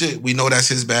 Some shit we know that's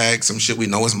his bag. Some shit we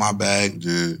know is my bag.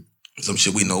 Yeah. Some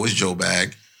shit we know is Joe's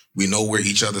bag. We know where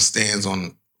each other stands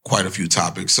on quite a few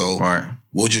topics. So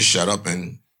we'll just shut up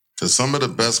and... Because some of the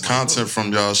best content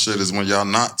from y'all shit is when y'all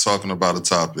not talking about a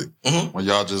topic. Mm-hmm. When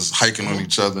y'all just hiking on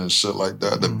each other and shit like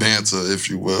that. The banter,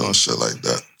 if you will, and shit like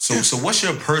that. So what's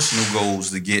your personal goals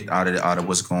to get out of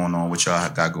what's going on, what y'all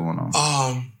got going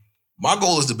on? My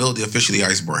goal is to build the Officially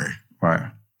Ice brand.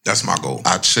 Right. That's my goal.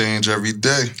 I change every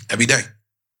day. Every day.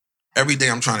 Every day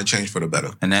I'm trying to change for the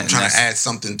better. I'm trying to add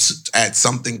something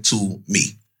to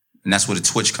me. And that's where the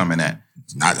Twitch coming at.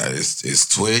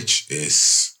 It's Twitch.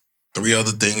 It's 3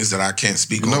 other things that I can't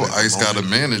speak on. You know, Ice got a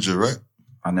manager, right?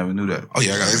 I never knew that. Oh,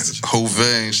 yeah, I got a manager.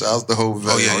 Hovain. Shout out to Hovain.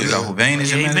 Oh, yeah, you got Hovain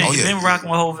as your manager? He's been rocking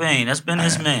with Hovain. That's been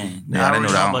his man. Yeah, I didn't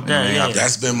know that. About that. Yeah.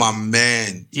 That's been my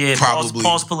man. Yeah, probably.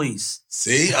 Pulse Police.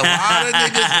 See? A lot of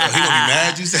niggas. He gonna be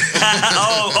mad you said.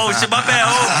 oh, shit, my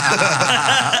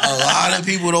bad. A lot of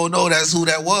people don't know that's who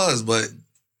that was, but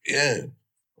yeah.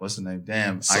 What's the name?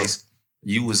 Damn, Ice.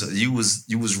 You was really.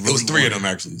 It was 3 of them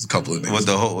actually. It's a couple of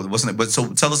niggas. Wasn't it? But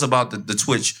so tell us about the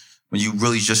Twitch when you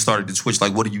really just started the Twitch.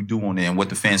 Like, what do you do on there, and what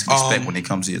the fans can expect when they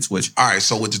come to your Twitch? All right,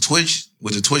 so with the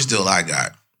Twitch deal I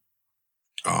got,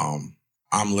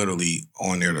 I'm literally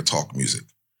on there to talk music.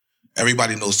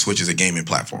 Everybody knows Twitch is a gaming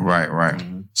platform, right?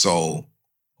 Mm-hmm. So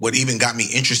what even got me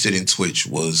interested in Twitch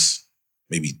was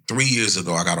maybe 3 years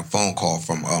ago. I got a phone call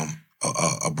from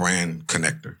a brand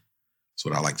connector. That's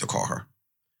what I like to call her.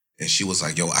 And she was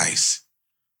like, yo, Ice,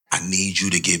 I need you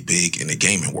to get big in the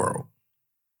gaming world.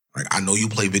 Like, I know you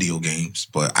play video games,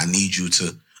 but I need you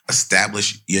to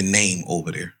establish your name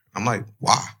over there. I'm like,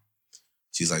 why?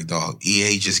 She's like, dog,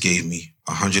 EA just gave me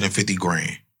 150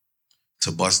 grand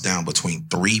to bust down between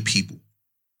 3 people.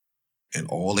 And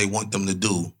all they want them to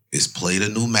do is play the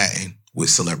new Madden with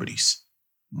celebrities.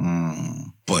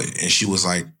 And she was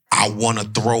like, I want to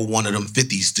throw one of them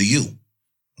 50s to you.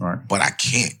 Right. But I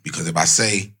can't, because if I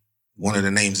say one of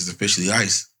the names is officially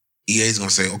Ice, EA's going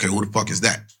to say, okay, who the fuck is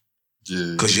that?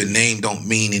 Because your name don't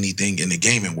mean anything in the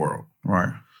gaming world.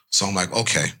 Right. So I'm like,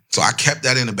 okay. So I kept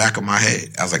that in the back of my head.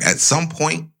 I was like, at some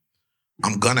point,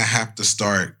 I'm going to have to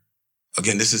start.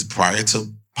 Again, this is prior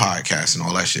to podcasts and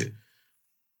all that shit.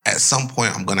 At some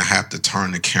point, I'm going to have to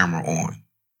turn the camera on.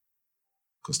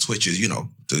 Because Twitch is,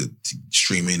 the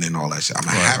streaming and all that shit. I'm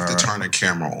going to have to turn the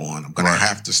camera on. I'm going to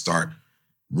have to start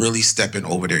really stepping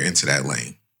over there into that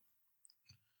lane.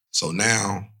 So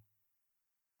now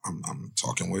I'm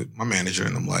talking with my manager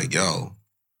and I'm like, yo,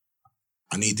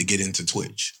 I need to get into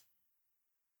Twitch.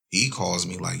 He calls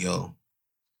me like, yo,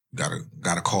 got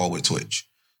a call with Twitch.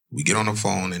 We get on the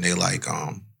phone and they like,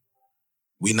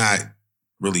 we not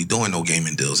really doing no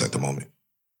gaming deals at the moment.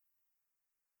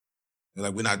 They're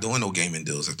like, we're not doing no gaming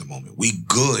deals at the moment. We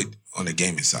good on the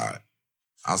gaming side.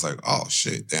 I was like, oh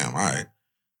shit, damn, all right.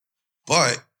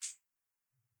 But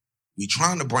we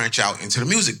trying to branch out into the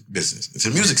music business, into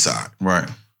the music side. Right.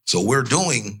 So we're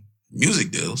doing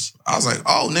music deals. I was like,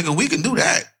 oh, nigga, we can do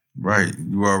that. Right.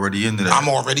 You were already into that. I'm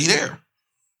already there.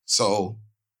 So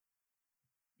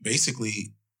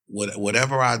basically,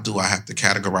 whatever I do, I have to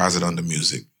categorize it under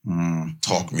music.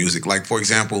 Talk music. Like, for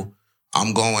example,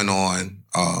 I'm going on,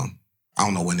 I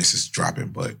don't know when this is dropping,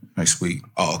 but next week.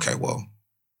 Oh, okay. Well,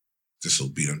 this will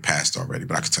be done past already,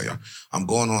 but I can tell y'all. I'm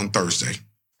going on Thursday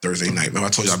night. Remember I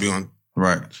told you I'll be on?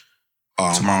 Right.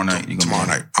 Tomorrow night. Tomorrow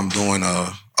night. I'm doing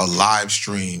a live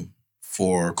stream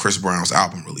for Chris Brown's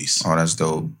album release. Oh, that's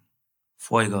dope.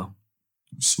 Fuego.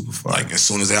 Super fire. Like, as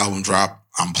soon as the album drop,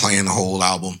 I'm playing the whole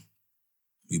album.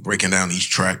 We breaking down each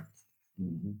track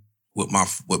with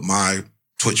my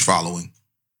Twitch following.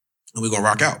 And we're going to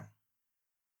rock out.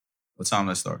 What time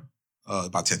does that start?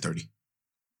 About 10:30.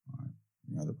 All right.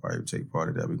 You have to probably take part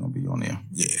of that. We're going to be on there.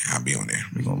 Yeah, I'll be on there.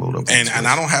 We're going to load up. And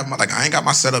I don't have I ain't got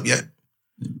my setup yet.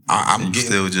 I'm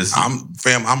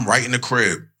right in the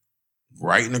crib.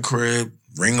 Right in the crib,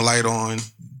 ring light on,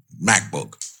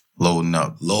 MacBook. Loading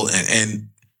up.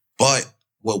 But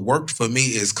what worked for me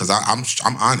is, because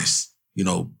I'm honest.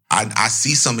 I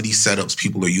see some of these setups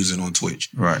people are using on Twitch.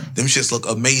 Right. Them shits look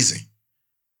amazing.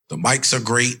 The mics are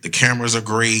great. The cameras are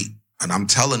great. And I'm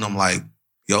telling them like,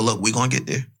 yo, look, we're going to get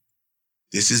there.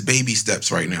 This is baby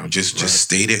steps right now. Just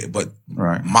stay there. But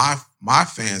my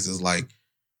fans is like,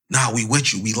 nah, we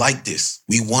with you. We like this.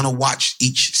 We want to watch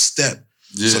each step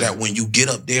so that when you get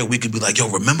up there, we could be like, yo,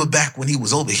 remember back when he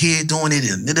was over here doing it?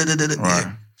 And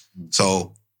right.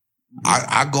 So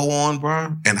I go on,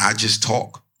 bro, and I just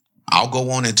talk. I'll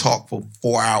go on and talk for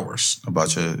 4 hours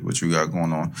about what you got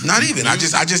going on. Not even.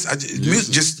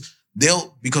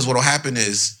 Because what'll happen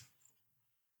is,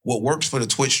 what works for the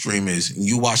Twitch stream is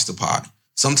you watch the pod.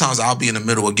 Sometimes I'll be in the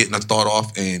middle of getting a thought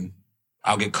off and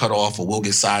I'll get cut off or we'll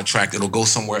get sidetracked. It'll go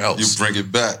somewhere else. You bring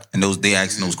it back. And they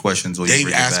asking those questions. Or they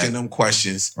asking them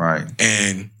questions. Right.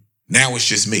 And now it's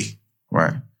just me.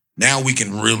 Right. Now we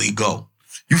can really go.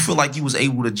 You feel like you was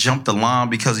able to jump the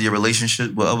line because of your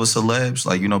relationship with other celebs?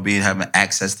 Like, having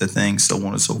access to things, so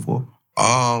on and so forth?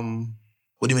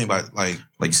 What do you mean by like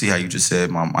you see how you just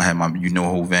said, I had my,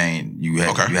 Hovain. You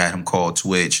had him call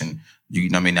Twitch and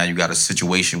now you got a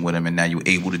situation with him and now you're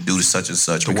able to do such and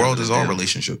such. The world is all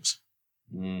relationships.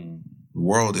 The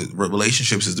world is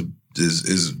relationships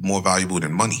is more valuable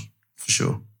than money. For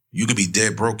sure. You could be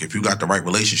dead broke. If you got the right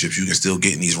relationships, you can still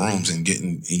get in these rooms and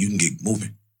you can get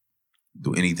moving.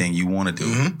 Do anything you want to do.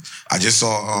 Mm-hmm. I just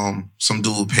saw some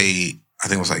dude paid, I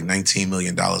think it was like $19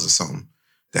 million or something,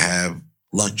 to have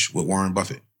lunch with Warren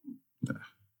Buffett. Yeah.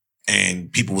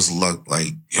 And people was like,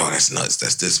 yo, that's nuts.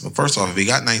 That's this. But first off, if he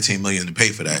got $19 million to pay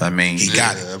for that, he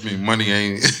got it. Money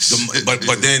ain't.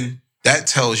 But then that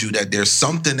tells you that there's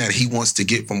something that he wants to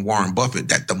get from Warren Buffett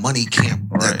that the money can't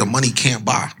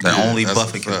buy. That only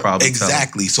Buffett can probably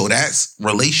exactly. So that's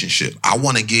relationship. I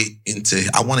want to get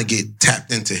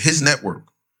tapped into his network.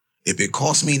 If it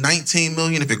costs me $19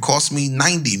 million, if it costs me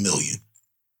 $90 million,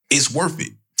 it's worth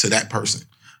it to that person.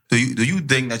 Do you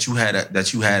think that you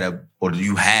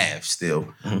have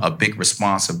still a big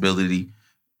responsibility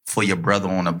for your brother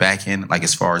on the back end, like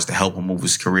as far as to help him move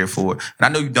his career forward? And I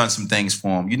know you've done some things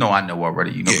for him. I know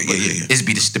already. Yeah.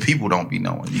 It's the people don't be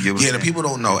knowing. You get what I'm saying? The people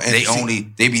don't know, and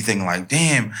they be thinking like,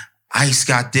 damn, Ice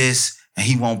got this, and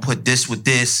he won't put this with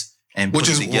this. and put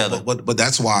it together. But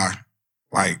that's why,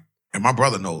 like, and my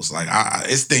brother knows, like,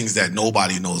 it's things that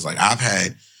nobody knows. Like, I've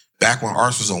had, back when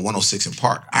Ars was on 106 in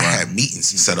Park, I had meetings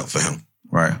set up for him.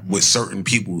 Right. With certain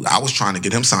people. I was trying to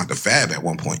get him signed to Fab at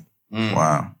one point.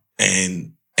 Wow.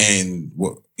 And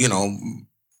you know,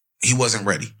 he wasn't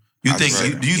ready. Do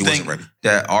you think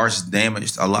that Ars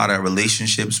damaged a lot of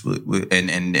relationships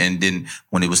and then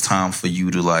when it was time for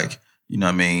you to, like, you know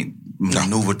what I mean,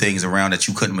 maneuver things around that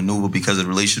you couldn't maneuver because of the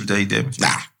relationship that he damaged?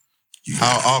 Nah.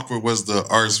 How awkward was the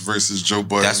Ars versus Joe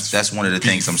Budden? That's one of the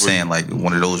things I'm saying, like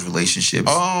one of those relationships.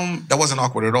 That wasn't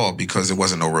awkward at all because it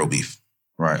wasn't no real beef.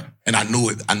 Right. And I knew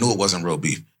it. I knew it wasn't real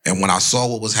beef. And when I saw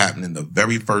what was happening, the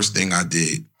very first thing I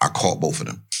did, I called both of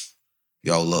them.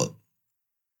 Yo, look,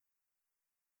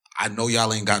 I know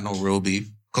y'all ain't got no real beef.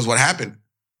 Because what happened,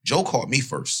 Joe called me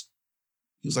first.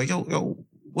 He was like, yo,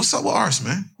 what's up with Ars,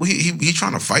 man? Well, he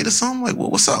trying to fight or something? Like,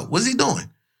 what's up? What's he doing?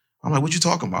 I'm like, what you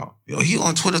talking about? Yo, he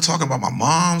on Twitter talking about my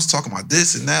mom's, talking about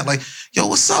this and that. Like, yo,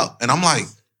 what's up? And I'm like,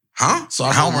 huh? So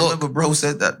I don't remember bro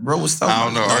said that. Bro was talking I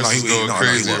don't know. about Ars was going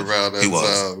crazy around that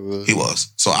time. He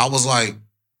was. So I was like,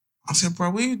 I said,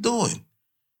 bro, what are you doing?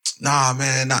 Nah,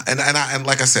 man. Nah. And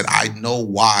like I said, I know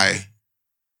why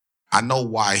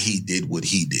he did what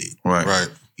he did. Right.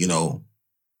 You know,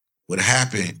 what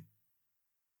happened,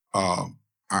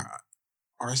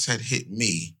 Ars had hit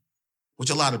me, which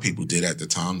a lot of people did at the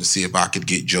time, to see if I could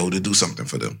get Joe to do something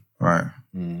for them. Right.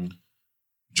 Mm-hmm.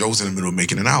 Joe's in the middle of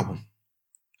making an album.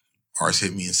 Ars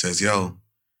hit me and says, yo,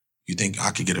 you think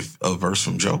I could get a verse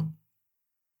from Joe?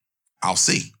 I'll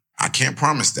see. I can't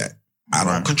promise that. I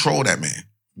don't control that man.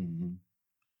 Mm-hmm.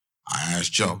 I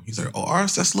asked Joe. He's like, oh,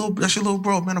 Ars, that's your little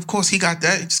bro, man. Of course he got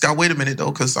that. You just got to wait a minute,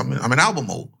 though, because I'm in album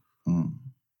mode. Mm.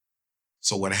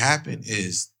 So what happened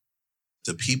is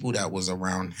the people that was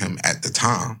around him at the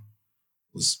time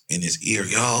was in his ear,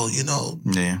 yo, you know,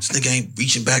 this nigga ain't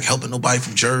reaching back, helping nobody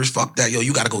from Jersey. Fuck that. Yo,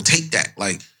 you got to go take that.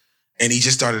 Like, and he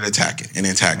just started attacking and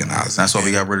antagonizing. That's why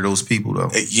we got rid of those people,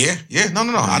 though. Yeah. No.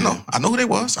 I know who they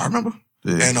was. I remember.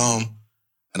 Yeah.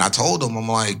 And I told him, I'm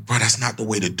like, bro, that's not the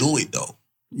way to do it, though.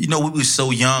 You know, we was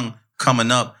so young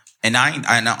coming up, and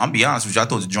I'm be honest with you, I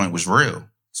thought the joint was real.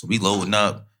 So we loading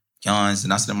up guns,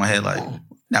 and I said in my head, like,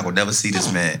 not gonna never see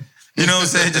this man. You know what I'm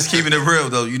saying? Just keeping it real,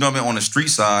 though. You know what I mean? On the street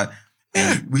side,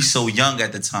 and we so young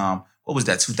at the time. What was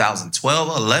that, 2012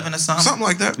 or 11 or something? Something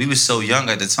like that. We was so young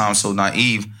at the time, so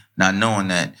naive, not knowing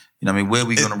that, you know what I mean, where are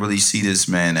we going to really see this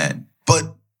man at?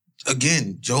 But,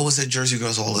 again, Joe was at Jersey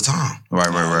Girls all the time.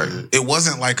 Right. It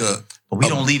wasn't like a... But we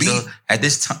don't leave at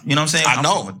this time, you know what I'm saying? I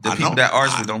know. The people that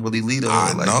Ars with don't really lead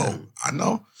I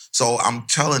know. So I'm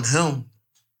telling him,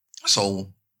 so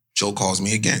Joe calls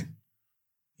me again.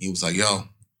 He was like, yo,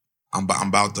 I'm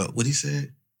about to, what he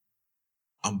said?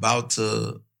 I'm about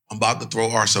to throw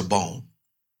Ars a bone.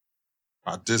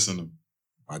 By dissing him.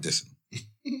 Then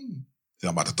I'm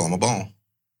about to throw him a bone.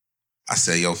 I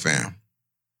said, yo, fam,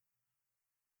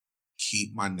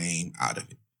 keep my name out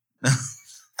of it.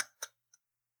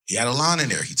 He had a line in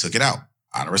there. He took it out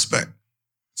of respect. I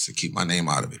said, keep my name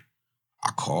out of it.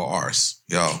 I call Ars.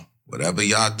 Yo, whatever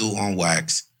y'all do on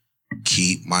wax,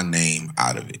 keep my name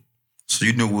out of it. So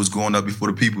you knew what was going up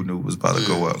before the people knew it was about to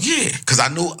go up. Yeah, because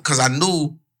I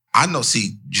know,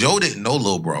 see, Joe didn't know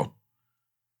Lil Bro.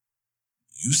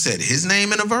 You said his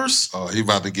name in a verse? Oh, he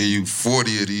about to give you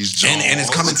 40 of these jokes. And it's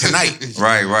coming tonight.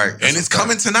 Right. And it's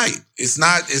coming tonight.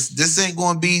 This ain't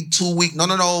going to be 2 weeks.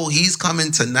 No. He's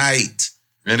coming tonight.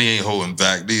 And he ain't holding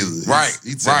back neither. Right.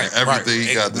 He's saying everything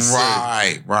he got to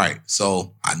say. Right.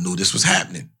 So I knew this was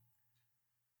happening.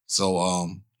 So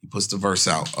he puts the verse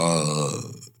out.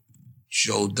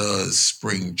 Joe does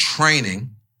spring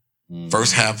training.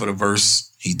 First half of the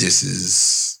verse, he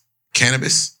disses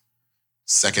Cannabis.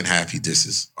 Second half, he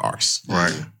disses Ars.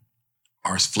 Right.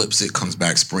 Ars flips it, comes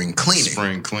back spring cleaning.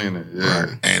 Yeah.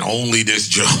 Right. And only this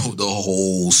Joe the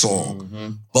whole song.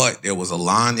 Mm-hmm. But there was a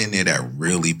line in there that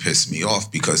really pissed me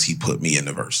off because he put me in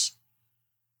the verse.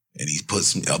 And he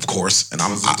puts me, of course, and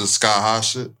Was it the Sky High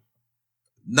shit?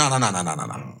 No.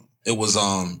 It was,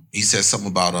 he said something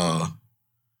about,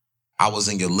 I was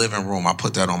in your living room. I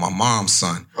put that on my mom's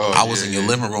son. I was in your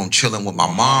living room chilling with my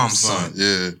mom's son.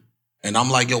 Yeah. And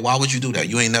I'm like, yo, why would you do that?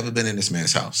 You ain't never been in this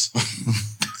man's house.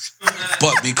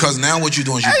 But because now what you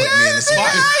doing is you put me in the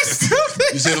spot.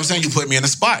 You see what I'm saying? You put me in the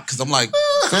spot. Because I'm like,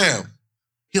 fam.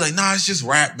 He like, nah, it's just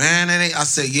rap, man. And I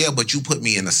said, yeah, but you put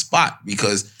me in the spot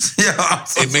because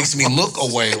it makes me look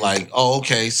away like, oh,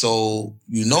 okay, so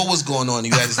you know what's going on.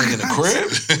 You had this thing in the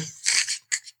crib.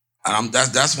 And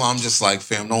that's why I'm just like,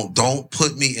 fam, don't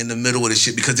put me in the middle of this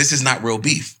shit because this is not real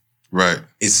beef. Right.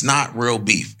 It's not real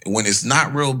beef. When it's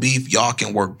not real beef, y'all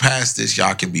can work past this.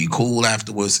 Y'all can be cool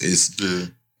afterwards.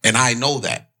 And I know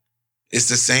that. It's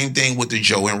the same thing with the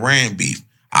Joe and Rand beef.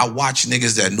 I watch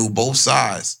niggas that knew both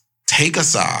sides take a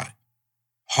side,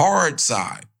 hard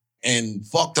side, and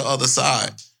fuck the other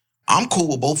side. I'm cool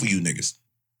with both of you niggas.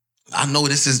 I know what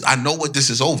this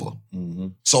is over. Mm-hmm.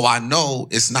 So I know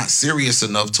it's not serious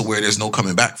enough to where there's no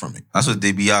coming back from it. That's what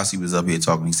DiBiase was up here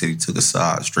talking. He said he took a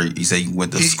side straight. He said he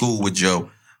went to school with Joe,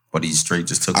 but he straight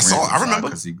just took. I remember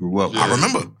because he grew up. Yeah.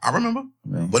 I remember.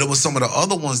 Yeah. But it was some of the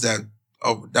other ones that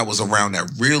was around that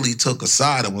really took a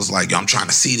side and was like, yo, I'm trying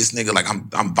to see this nigga. Like I'm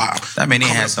that mean he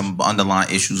had some underlying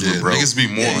issues with bro. Niggas be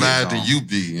more mad than you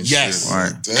be. And yes. Shit.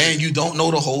 Right. And you don't know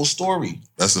the whole story.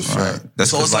 That's a fact. That's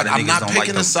so it's like I'm not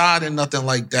picking a side and nothing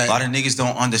like that. A lot of niggas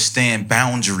don't understand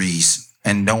boundaries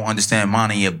and don't understand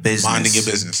minding your business. Minding your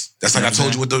business. That's like I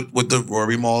told you with the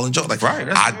Rory Mal and Joe. Like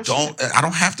I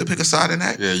don't have to pick a side in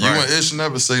that. Yeah, you and Ish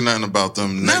never say nothing about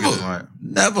them. Never. Niggas.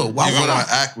 Never. Why Even would when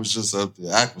Ack was just up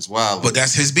there. Ack was wild. But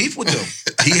that's his beef with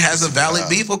them. He has a valid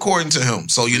beef according to him.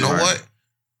 So you know what?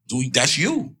 That's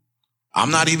you. I'm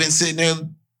not even sitting there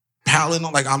palling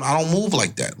on, like I don't move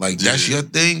like that. Like that's your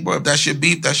thing, bro. If that's your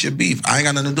beef, that's your beef. I ain't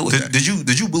got nothing to do with that.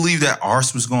 Did you believe that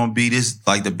Arse was gonna be this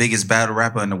like the biggest battle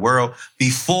rapper in the world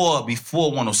before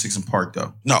 106 in Park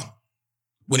though? No.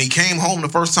 When he came home the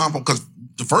first time, because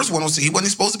the first 106, he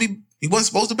wasn't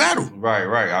supposed to battle.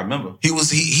 Right. I remember. He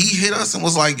hit us and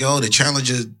was like, yo, the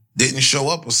challenger didn't show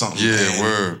up or something. Yeah, and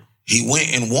word. He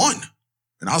went and won.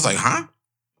 And I was like, huh?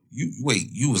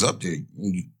 You was up there.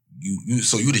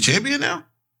 So you the champion now?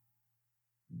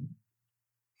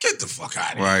 Get the fuck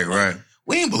out of here. Right.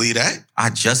 We didn't believe that.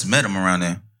 I just met him around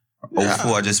there. Yeah,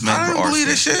 04, I just met him. I didn't believe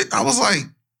this shit. I was like,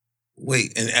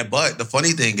 wait. But the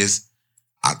funny thing is,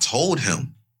 I told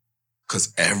him,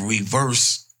 because every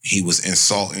verse, he was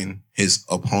insulting his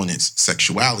opponent's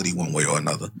sexuality one way or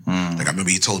another. Like, I remember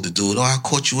he told the dude, I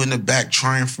caught you in the back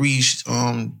trying freeze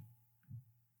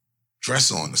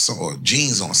dress on or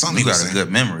jeans on, something. You got a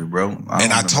good memory, bro.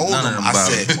 I told him,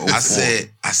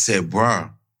 I said, bro,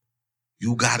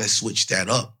 you gotta switch that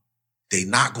up. They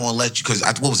not gonna let you, because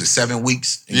what was it, 7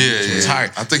 weeks? Yeah.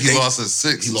 Retired. I think he lost in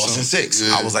 6. He lost in 6.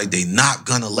 Yeah. I was like, they not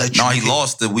gonna let you. No, he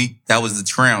lost the week. That was the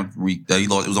crown week. He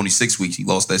lost. It was only 6 weeks. He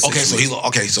lost that 6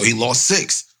 weeks. So he lost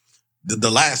 6.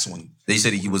 The last one. They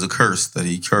said he was a curse. That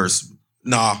he cursed.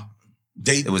 Nah.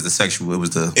 It was the sexual. It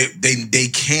was the. They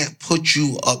can't put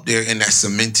you up there in that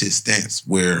cemented stance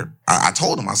where I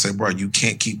told him, I said, bro, you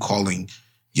can't keep calling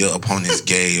your opponent's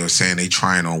gay or saying they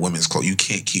trying on women's clothes. You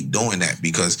can't keep doing that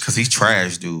because he's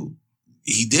trash, dude.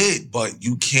 He did, but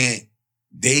you can't.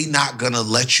 They not gonna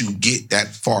let you get that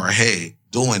far ahead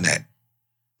doing that.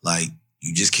 Like,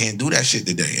 you just can't do that shit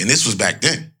today. And this was back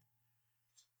then.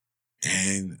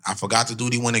 And I forgot the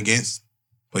dude he went against,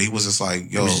 but he was just like,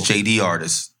 yo. He was a JD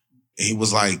artist. And he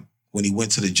was like, when he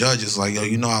went to the judges, like, yo,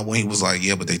 you know, I went. He was like,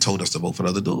 yeah, but they told us to vote for the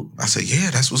other dude. I said, yeah,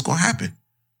 that's what's gonna happen.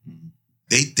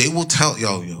 They will tell,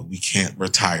 yo, we can't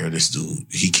retire this dude.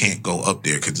 He can't go up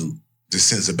there because this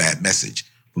sends a bad message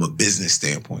from a business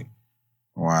standpoint.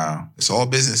 Wow. It's all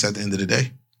business at the end of the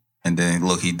day. And then,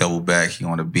 look, he doubled back. He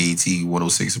on the BET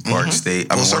 106 in Park State.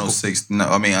 I mean, 106. No,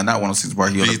 I mean, not 106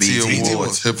 Park. He on the BET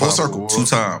Awards. Full circle. 2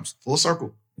 times. Full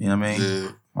circle. You know what I mean?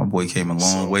 Yeah. My boy came a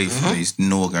long way from these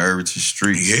Newark and Irvington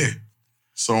streets. Yeah.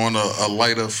 So on a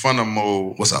lighter, funner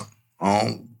mode. What's up?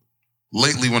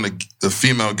 Lately, when the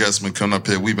female guests been coming up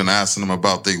here, we've been asking them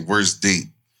about their worst date.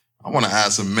 I want to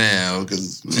ask a man,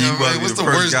 because what's the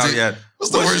worst date?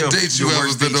 What's the worst date you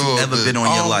ever been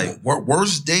on your life?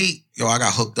 Worst date? Yo, I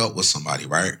got hooked up with somebody,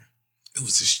 right? It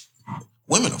was this.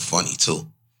 Women are funny too,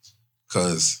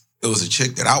 because it was a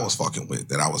chick that I was fucking with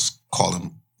that I was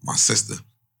calling my sister,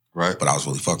 right? But I was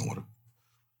really fucking with her,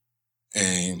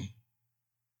 and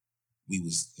we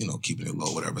was, keeping it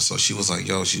low, whatever. So she was like,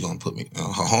 yo, she gonna put me,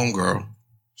 her homegirl,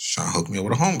 she's trying to hook me up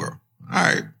with a homegirl. All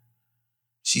right.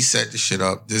 She set the shit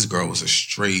up. This girl was a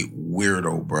straight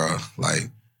weirdo, bruh.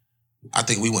 Like, I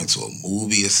think we went to a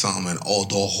movie or something, and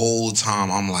the whole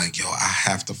time I'm like, yo, I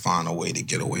have to find a way to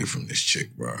get away from this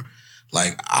chick, bruh.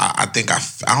 Like, I think I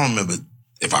don't remember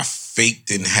if I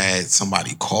faked and had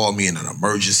somebody call me and an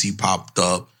emergency popped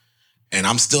up. And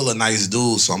I'm still a nice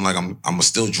dude, so I'm like, I'm gonna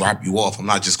still drop you off. I'm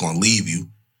not just gonna leave you.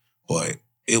 But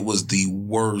it was the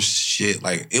worst shit.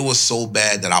 Like, it was so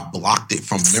bad that I blocked it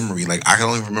from memory. Like, I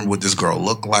don't even remember what this girl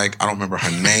looked like. I don't remember her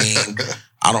name.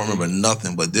 I don't remember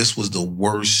nothing. But this was the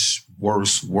worst. Where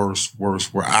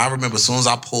I remember as soon as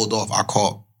I pulled off, I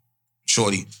called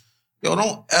Shorty.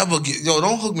 Don't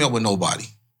hook me up with nobody.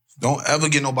 Don't ever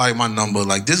get nobody my number.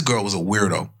 Like, this girl was a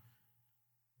weirdo.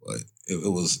 But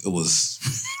It was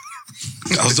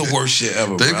that was the worst shit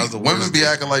ever. Women be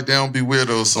acting like they don't be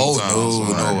weirdos sometimes. Oh,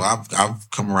 no. I've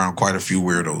come around quite a few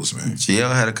weirdos, man.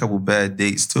 JL had a couple bad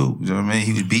dates, too. You know what I mean?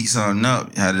 He would beat something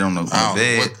up, had it on the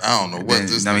bed. I don't know what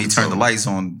this. He turned the lights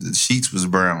on. The sheets was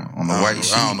brown on the white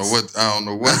sheets. I don't know what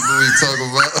Louis talking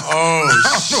about. Oh,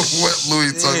 I don't know what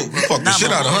Louis talking about. Fuck the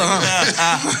shit out of her,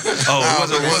 huh?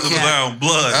 It wasn't brown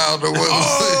blood. I don't know what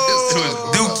Louis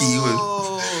Dookie.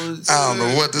 I don't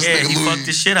know what this nigga he Louis fucked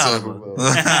the shit out of her.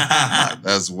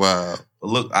 That's wild. But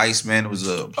look, Ice, man, it was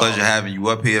a pleasure having you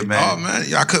up here, man. Oh, man.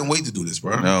 Yeah, I couldn't wait to do this,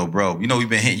 bro. No, bro. You know, we've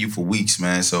been hitting you for weeks,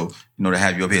 man. So, to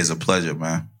have you up here is a pleasure,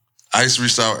 man. Ice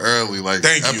reached out early, like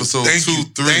episode 2,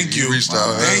 3. Thank you. Reached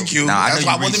out. Thank you. Now, That's I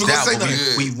why know I you wasn't reached even out, going to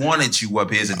say but nothing. we wanted you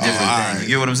up here. It's a different thing. You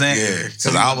get what I'm saying? Yeah.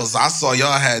 Because I saw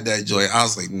y'all had that joy. I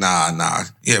was like, nah.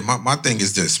 Yeah, my thing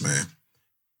is this, man.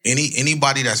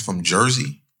 Anybody that's from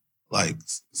Jersey, like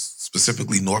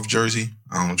specifically North Jersey,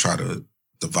 I don't try to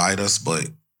divide us, but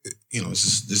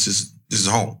this is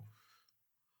home.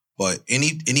 But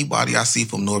anybody I see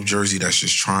from North Jersey that's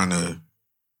just trying to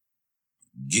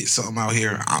get something out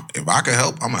here, if I can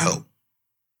help, I'm gonna help.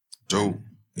 Dope.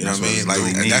 You know what I mean? Like,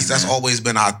 and that's always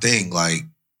been our thing. Like,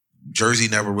 Jersey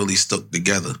never really stuck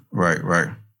together. Right.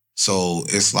 So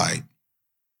it's like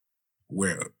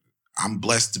where I'm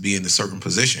blessed to be in a certain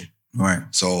position. Right.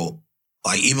 So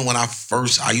like even when I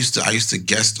used to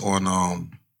guest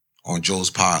on Joe's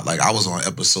pod. Like I was on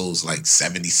episodes like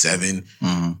 77,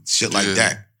 shit like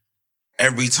that.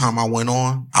 Every time I went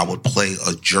on, I would play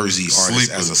a Jersey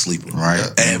artist as a sleeper. Right.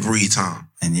 Every time.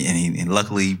 And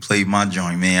luckily he played my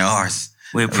joint, man. Ours.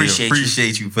 We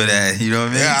appreciate you for that. You know what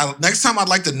I mean? Yeah. Next time I'd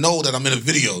like to know that I'm in a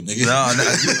video, nigga. No.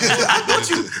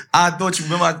 I thought you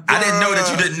remember. I didn't know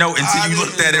that you didn't know until you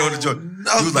looked at it on the joint.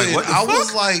 You was like, what the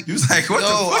fuck? You was like, what the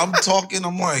fuck? I'm talking.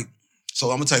 I'm like, so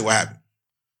I'm gonna tell you what happened.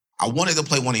 I wanted to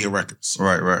play one of your records.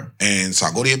 Right. And so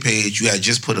I go to your page. You had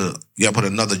just put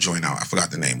another joint out. I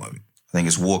forgot the name of it. I think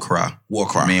it's War Cry.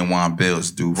 Me and Juan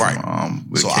Bills do. Right.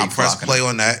 So I pressed play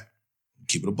on that.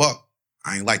 Keep it a buck.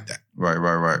 I ain't like that. Right.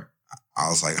 I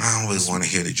was like, I don't really want to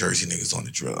hear the Jersey niggas on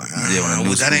the drill. Like,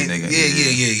 that ain't nigga.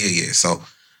 Yeah. So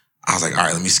I was like, all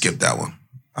right, let me skip that one.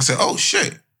 I said, oh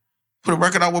shit. Put a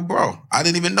record out with bro. I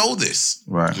didn't even know this.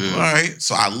 Right. Yeah. All right.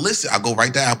 So I listen. I go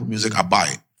right to Apple Music. I buy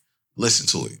it. Listen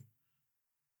to it.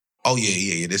 Oh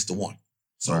yeah. This the one.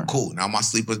 So cool. Now my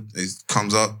sleeper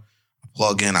comes up. I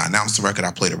plug in. I announce the record.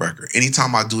 I play the record.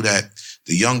 Anytime I do that,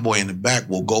 the young boy in the back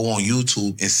will go on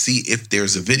YouTube and see if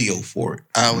there's a video for it.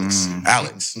 Alex.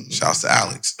 Shouts to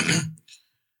Alex.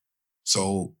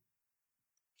 So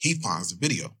he finds the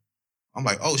video. I'm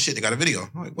like, oh shit, they got a video.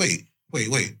 I'm like, wait.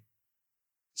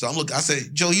 So I'm looking, I say,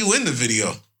 Joe, you in the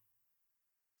video.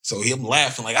 So him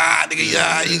laughing like, nigga,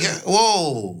 you got,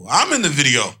 whoa, I'm in the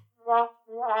video.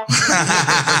 I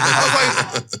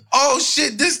was like, oh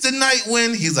shit, this the night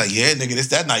when, he's like, yeah, nigga, this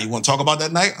that night. You want to talk about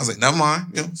that night? I was like, never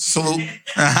mind. Salute.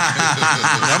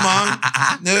 Never mind.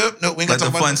 Nope, we ain't got to talk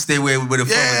about that. Let the fun stay where the fun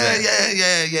was at.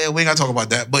 Yeah, we ain't got to talk about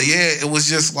that. But yeah, it was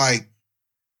just like,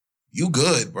 you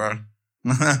good, bro.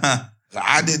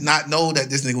 I did not know that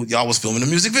this nigga, y'all was filming a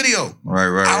music video.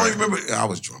 Right. I don't remember. I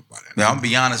was drunk by that. Yeah, I'm gonna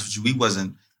be honest with you. We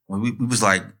wasn't, when we was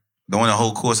like, during the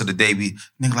whole course of the day,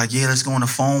 nigga like, yeah, let's go in the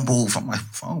phone booth. I'm like,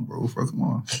 phone booth, bro, come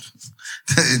on.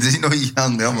 You know he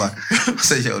young man. I'm like, I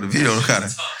say, yo, the video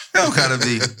don't kind of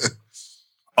be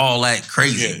all that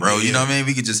crazy, bro. You know what I mean?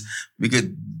 We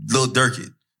could Lil Durk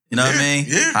it. You know what I mean?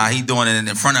 Yeah. How he doing it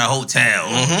in front of a hotel,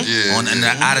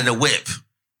 out of the whip.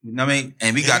 You know what I mean?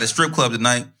 And we got a strip club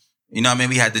tonight. You know what I mean?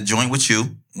 We had the joint with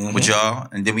you, with y'all,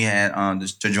 and then we had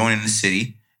the joint in the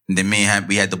city, and then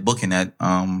we had the booking at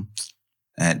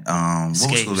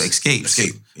Escapes.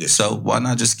 Yeah. So why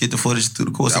not just get the footage through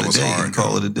the course of the day and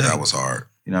call it a day? That was hard.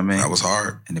 You know what I mean? That was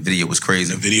hard. And the video was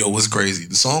crazy.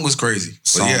 The song was crazy.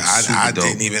 But yeah, I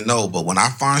didn't even know. But when I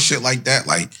find shit like that,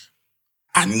 like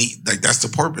I need, like that's the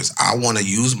purpose. I want to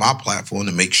use my platform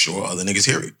to make sure other niggas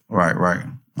hear it. Right.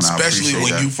 Especially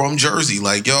when you from Jersey.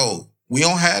 Like, yo, we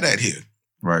don't have that here.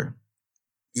 Right.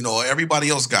 You know, everybody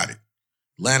else got it.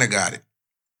 Atlanta got it.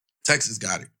 Texas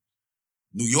got it.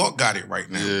 New York got it right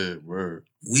now. Yeah, word.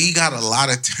 We got a lot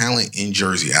of talent in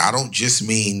Jersey. I don't just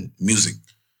mean music.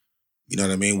 You know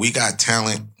what I mean? We got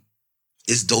talent.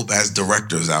 It's dope as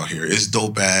directors out here. It's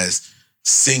dope as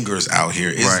singers out here.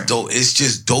 It's dope. It's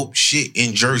just dope shit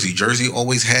in Jersey. Jersey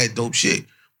always had dope shit.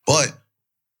 But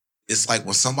it's like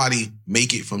when somebody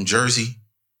make it from Jersey,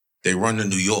 they run to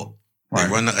New York. They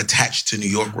run to attach to New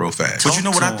York real fast. But you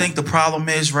know what I think the problem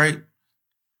is, right?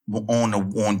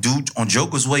 On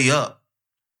Joker's way up,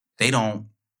 they don't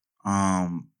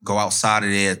go outside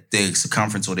of their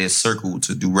circumference or their circle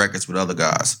to do records with other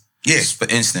guys. Yeah. For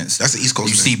instance, that's the East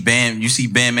Coast thing. You see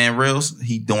Bandman Reels?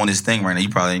 He doing his thing right now. You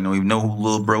probably don't even know who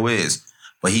Lil Bro is,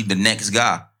 but he the next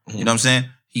guy. Mm-hmm. You know what I'm saying?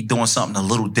 He doing something a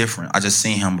little different. I just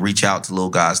seen him reach out to little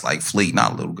guys like Fleet,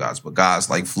 not little guys, but guys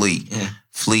like Fleet. Mm.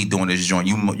 Fleet doing this joint.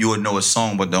 You would know his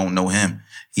song, but don't know him.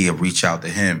 He'll reach out to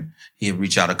him. He'll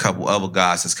reach out to a couple other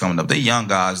guys that's coming up. They young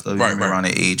guys, though, right. around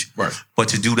their age. Right. But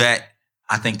to do that,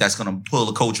 I think that's gonna pull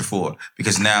the culture forward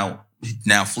because now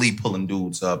Fleet pulling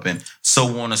dudes up and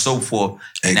so on and so forth.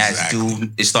 And that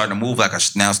dude is starting to move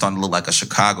now starting to look like a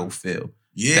Chicago feel.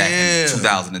 Yeah. Back in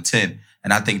 2010.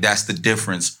 And I think that's the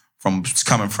difference from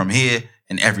coming from here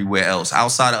and everywhere else.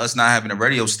 Outside of us not having a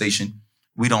radio station,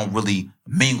 we don't really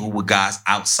mingle with guys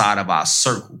outside of our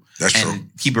circle. That's true. And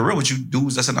keep it real with you,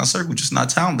 dudes that's in our circle, just not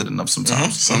talented enough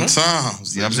sometimes. Mm-hmm.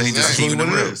 Sometimes. You know what I'm saying? Just keep it real.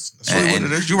 That's really what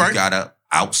it is. You're right. You gotta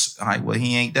outside. Well,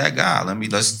 he ain't that guy.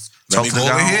 Let's talk to the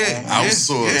guy.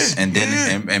 Outsource. And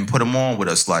then and put him on with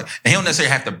us. Like, and he don't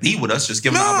necessarily have to be with us, just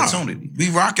give him an opportunity. We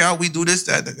rock out, we do this,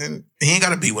 that, and he ain't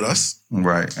gotta be with us.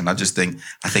 Right. And I think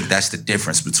that's the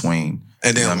difference between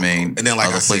and then, you know what I mean, and then like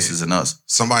other places and us.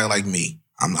 Somebody like me,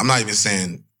 I'm not even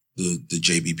saying the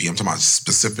JBP, I'm talking about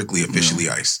specifically officially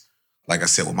Ice. Like I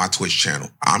said, with my Twitch channel,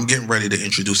 I'm getting ready to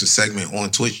introduce a segment on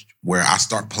Twitch where I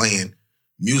start playing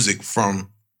music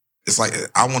from. It's like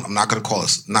I'm not gonna call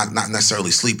it not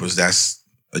necessarily sleepers. That's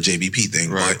a JBP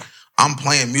thing, right. But I'm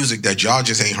playing music that y'all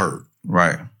just ain't heard.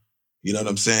 Right. You know what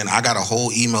I'm saying? I got a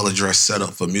whole email address set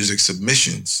up for music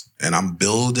submissions, and I'm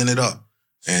building it up.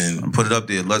 And put it up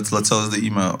there. Let's tell us the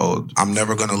email. Oh, I'm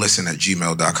never gonna listen at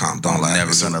gmail.com. Don't lie.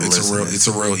 It's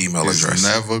a real email address.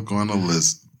 Never gonna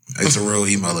listen. It's a real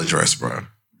email address, bro.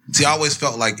 See, I always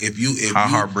felt like if how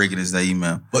heartbreaking is that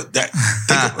email? But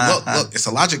look, it's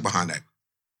a logic behind that.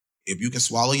 If you can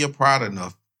swallow your pride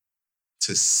enough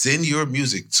to send your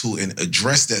music to an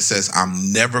address that says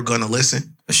I'm never gonna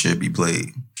listen, it should be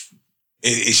played.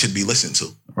 It should be listened to.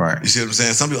 Right. You see what I'm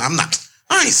saying? Some people,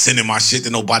 I ain't sending my shit to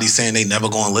nobody saying they never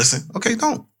gonna listen. Okay,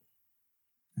 don't.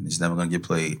 And it's never gonna get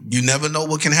played. You never know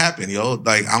what can happen, yo.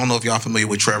 Like, I don't know if y'all familiar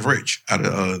with Trev Rich out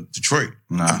of Detroit.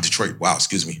 Nah.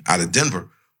 Out of Denver.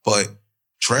 But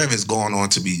Trev has gone on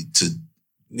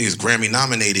he's Grammy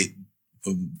nominated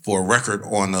for a record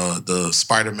on the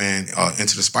Spider-Man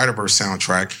Into the Spider-Verse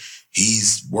soundtrack.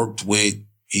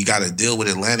 He got a deal with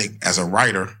Atlantic as a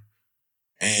writer.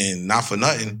 And not for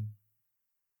nothing,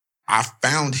 I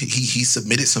found he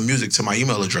submitted some music to my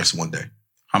email address one day.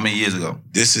 How many years ago?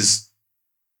 This is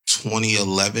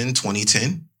 2011,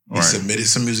 2010. He submitted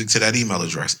some music to that email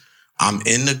address. I'm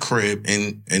in the crib,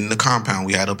 in the compound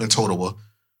we had up in Totowa.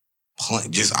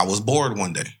 I was bored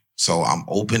one day. So I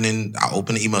open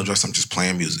the email address. I'm just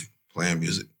playing music.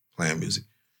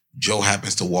 Joe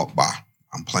happens to walk by.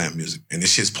 I'm playing music. And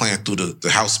this shit's playing through the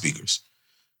house speakers.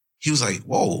 He was like,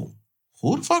 whoa,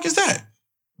 who the fuck is that?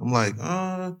 I'm like,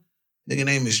 nigga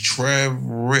name is Trev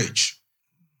Rich.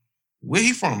 Where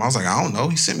he from? I was like, I don't know.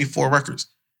 He sent me 4 records.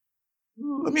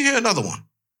 Let me hear another one.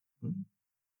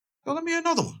 Yo, let me hear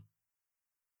another one.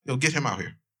 Yo, get him out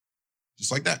here.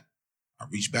 Just like that. I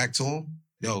reached back to him.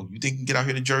 Yo, you think you can get out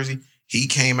here to Jersey? He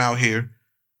came out here,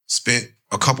 spent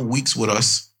a couple weeks with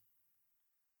us.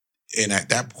 And at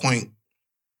that point,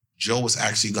 Joe was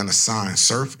actually going to sign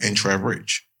Surf and Trev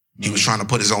Rich. He was trying to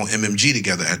put his own MMG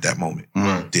together at that moment.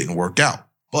 Didn't work out.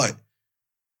 But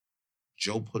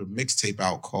Joe put a mixtape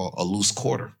out called A Loose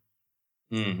Quarter.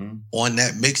 Mm-hmm. On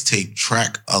that mixtape,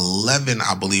 track 11,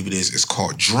 I believe it is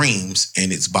called Dreams,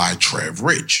 and it's by Trev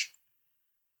Rich.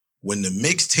 When the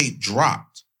mixtape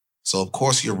dropped, so of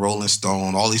course you're Rolling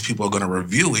Stone, all these people are going to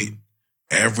review it.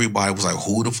 Everybody was like,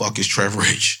 who the fuck is Trev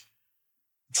Rich?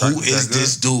 Who is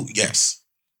this dude? Yes.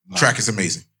 Wow. Track is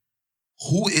amazing.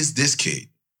 Who is this kid?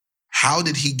 How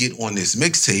did he get on this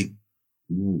mixtape?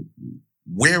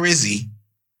 Where is he?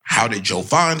 How did Joe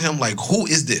find him? Like, who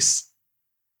is this?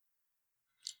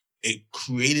 It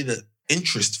created an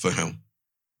interest for him.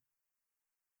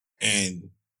 And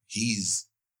he's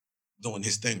doing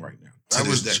his thing right now.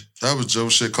 That was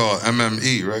Joe's shit called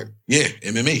MME, right? Yeah,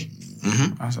 MME.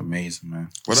 Mm-hmm. That's amazing, man.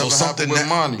 Whatever happened with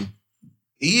Monty?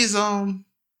 He's I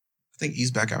think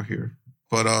he's back out here.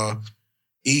 But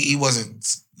he wasn't.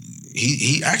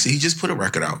 He just put a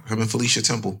record out. Him and Felicia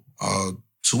Temple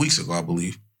 2 weeks ago, I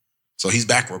believe. So he's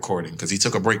back recording because he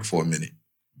took a break for a minute.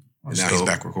 And now he's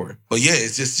back recording. But yeah,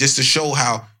 it's just to show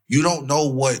how you don't know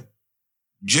what.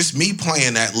 Just me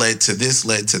playing that led to this,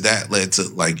 led to that, led to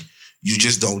like you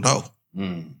just don't know.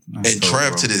 And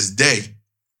Trev to this day,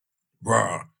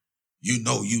 bruh, you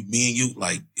know, me and you,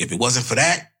 like if it wasn't for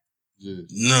that,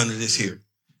 none of this here.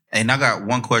 And I got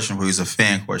one question for you. It's a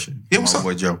fan question. Yeah, what's up?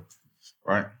 Boy Joe.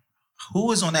 Right? Who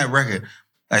was on that record?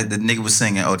 Like the nigga was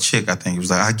singing, chick, I think. It was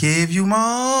like, I gave you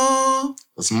more.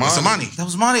 That's money. That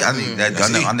was money. I think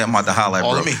I never about to highlight,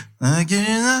 all bro. of me. I give you,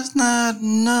 that's not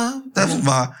enough. That's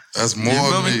my. That's more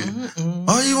of me.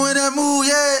 Are you in that mood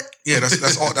yet? Yeah,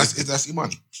 that's all. That's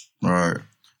Imani. All right.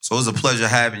 So it was a pleasure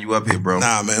having you up here, bro.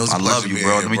 Nah, man, it was a I pleasure love you, being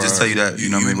bro. here, Let me just bro. tell you that. You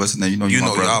know what I mean? What's the name? You know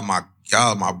my brother.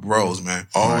 y'all my bros, man.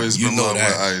 Always you been know love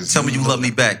that. with Ice. Tell me you love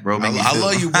me back, bro. I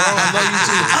love you, bro. I love you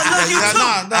too. I love you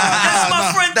too. That's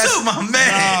my friend That's too. my man.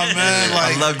 Nah, man.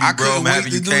 Like, I love you, bro. I'm happy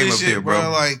you came up shit, here,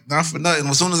 bro. Like, not for nothing.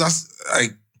 As soon as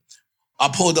I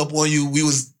pulled up on you, we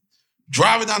was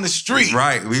driving down the street.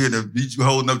 Right. We in the beach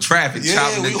holding up traffic,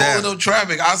 chopping it down. Holding up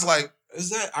traffic. I was like, is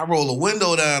that? I roll the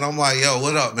window down. I'm like, yo,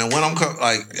 what up, man? When I'm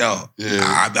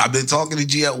I've been talking to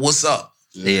G. What's up?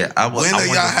 Yeah, I was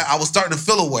starting to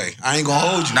feel away. I ain't gonna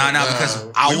hold you. Nah, because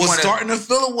I was starting to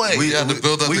feel away. We had to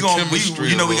build up the chemistry.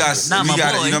 You know, we got Not my it.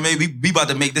 boy. You know what I mean? We about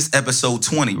to make this episode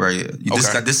 20 right here.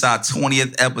 This is our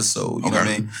 20th episode. You know what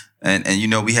I mean? And you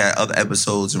know, we had other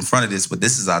episodes in front of this, but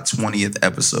this is our 20th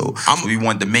episode. So we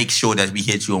wanted to make sure that we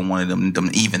hit you on one of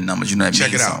them even numbers. You know what I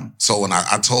mean? Check it out. So when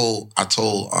I told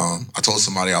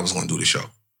somebody I was gonna do the show.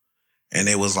 And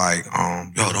they was like,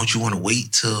 yo, don't you want to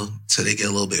wait till they get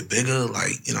a little bit bigger?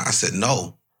 Like, you know, I said,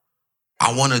 no.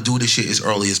 I want to do this shit as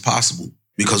early as possible.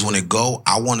 Because when it go,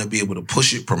 I want to be able to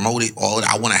push it, promote it, all that.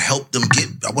 I want to help them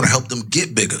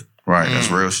get bigger. Right, that's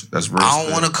real. That's real. I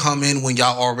don't want to come in when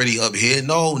y'all already up here.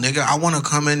 No, nigga, I want to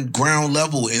come in ground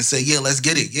level and say, yeah, let's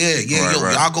get it. Yeah,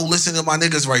 y'all go listen to my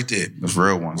niggas right there. That's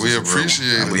real ones. We appreciate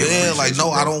it. I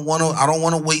don't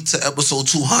want to wait to episode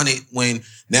 200 when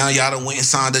now y'all done went and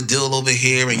signed a deal over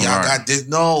here and y'all got this.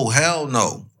 No, hell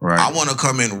no. Right. I want to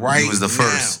come in right. He was the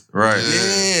first. Now. Right.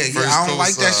 Yeah. I don't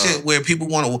like that shit where people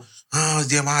want to. Oh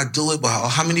damn, I do it, but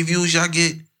how many views y'all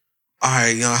get? All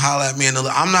right, holler at me.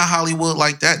 I'm not Hollywood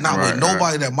like that. Not with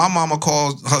nobody that my mama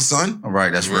calls her son. All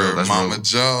right, that's real. That's Mama real.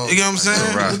 Joe. You get what I'm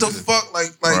saying? Right. What the fuck?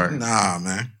 Like, nah,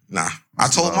 man. Nah. I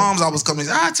told moms I was coming.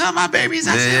 I tell my babies.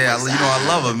 I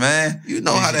love her, man. You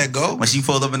know how that go. When she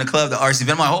pulled up in the club, the RC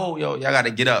event, I'm like, oh, yo, y'all got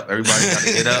to get up. Everybody got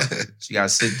to get up. She got to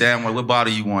sit down. Like, what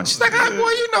bottle you want? She's like, boy,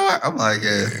 you know it. I'm like,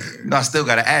 yeah. No, I still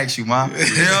got to ask you, Mom. You know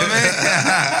what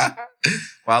I mean?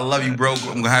 Well, I love you, bro.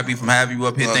 I'm happy from having you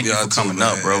up here. Thank you for coming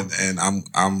up, bro. And I'm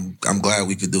glad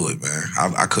we could do it, man.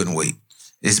 I couldn't wait.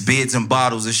 It's Beards and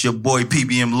Bottles. It's your boy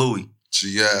PBM Louie.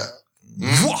 Yeah.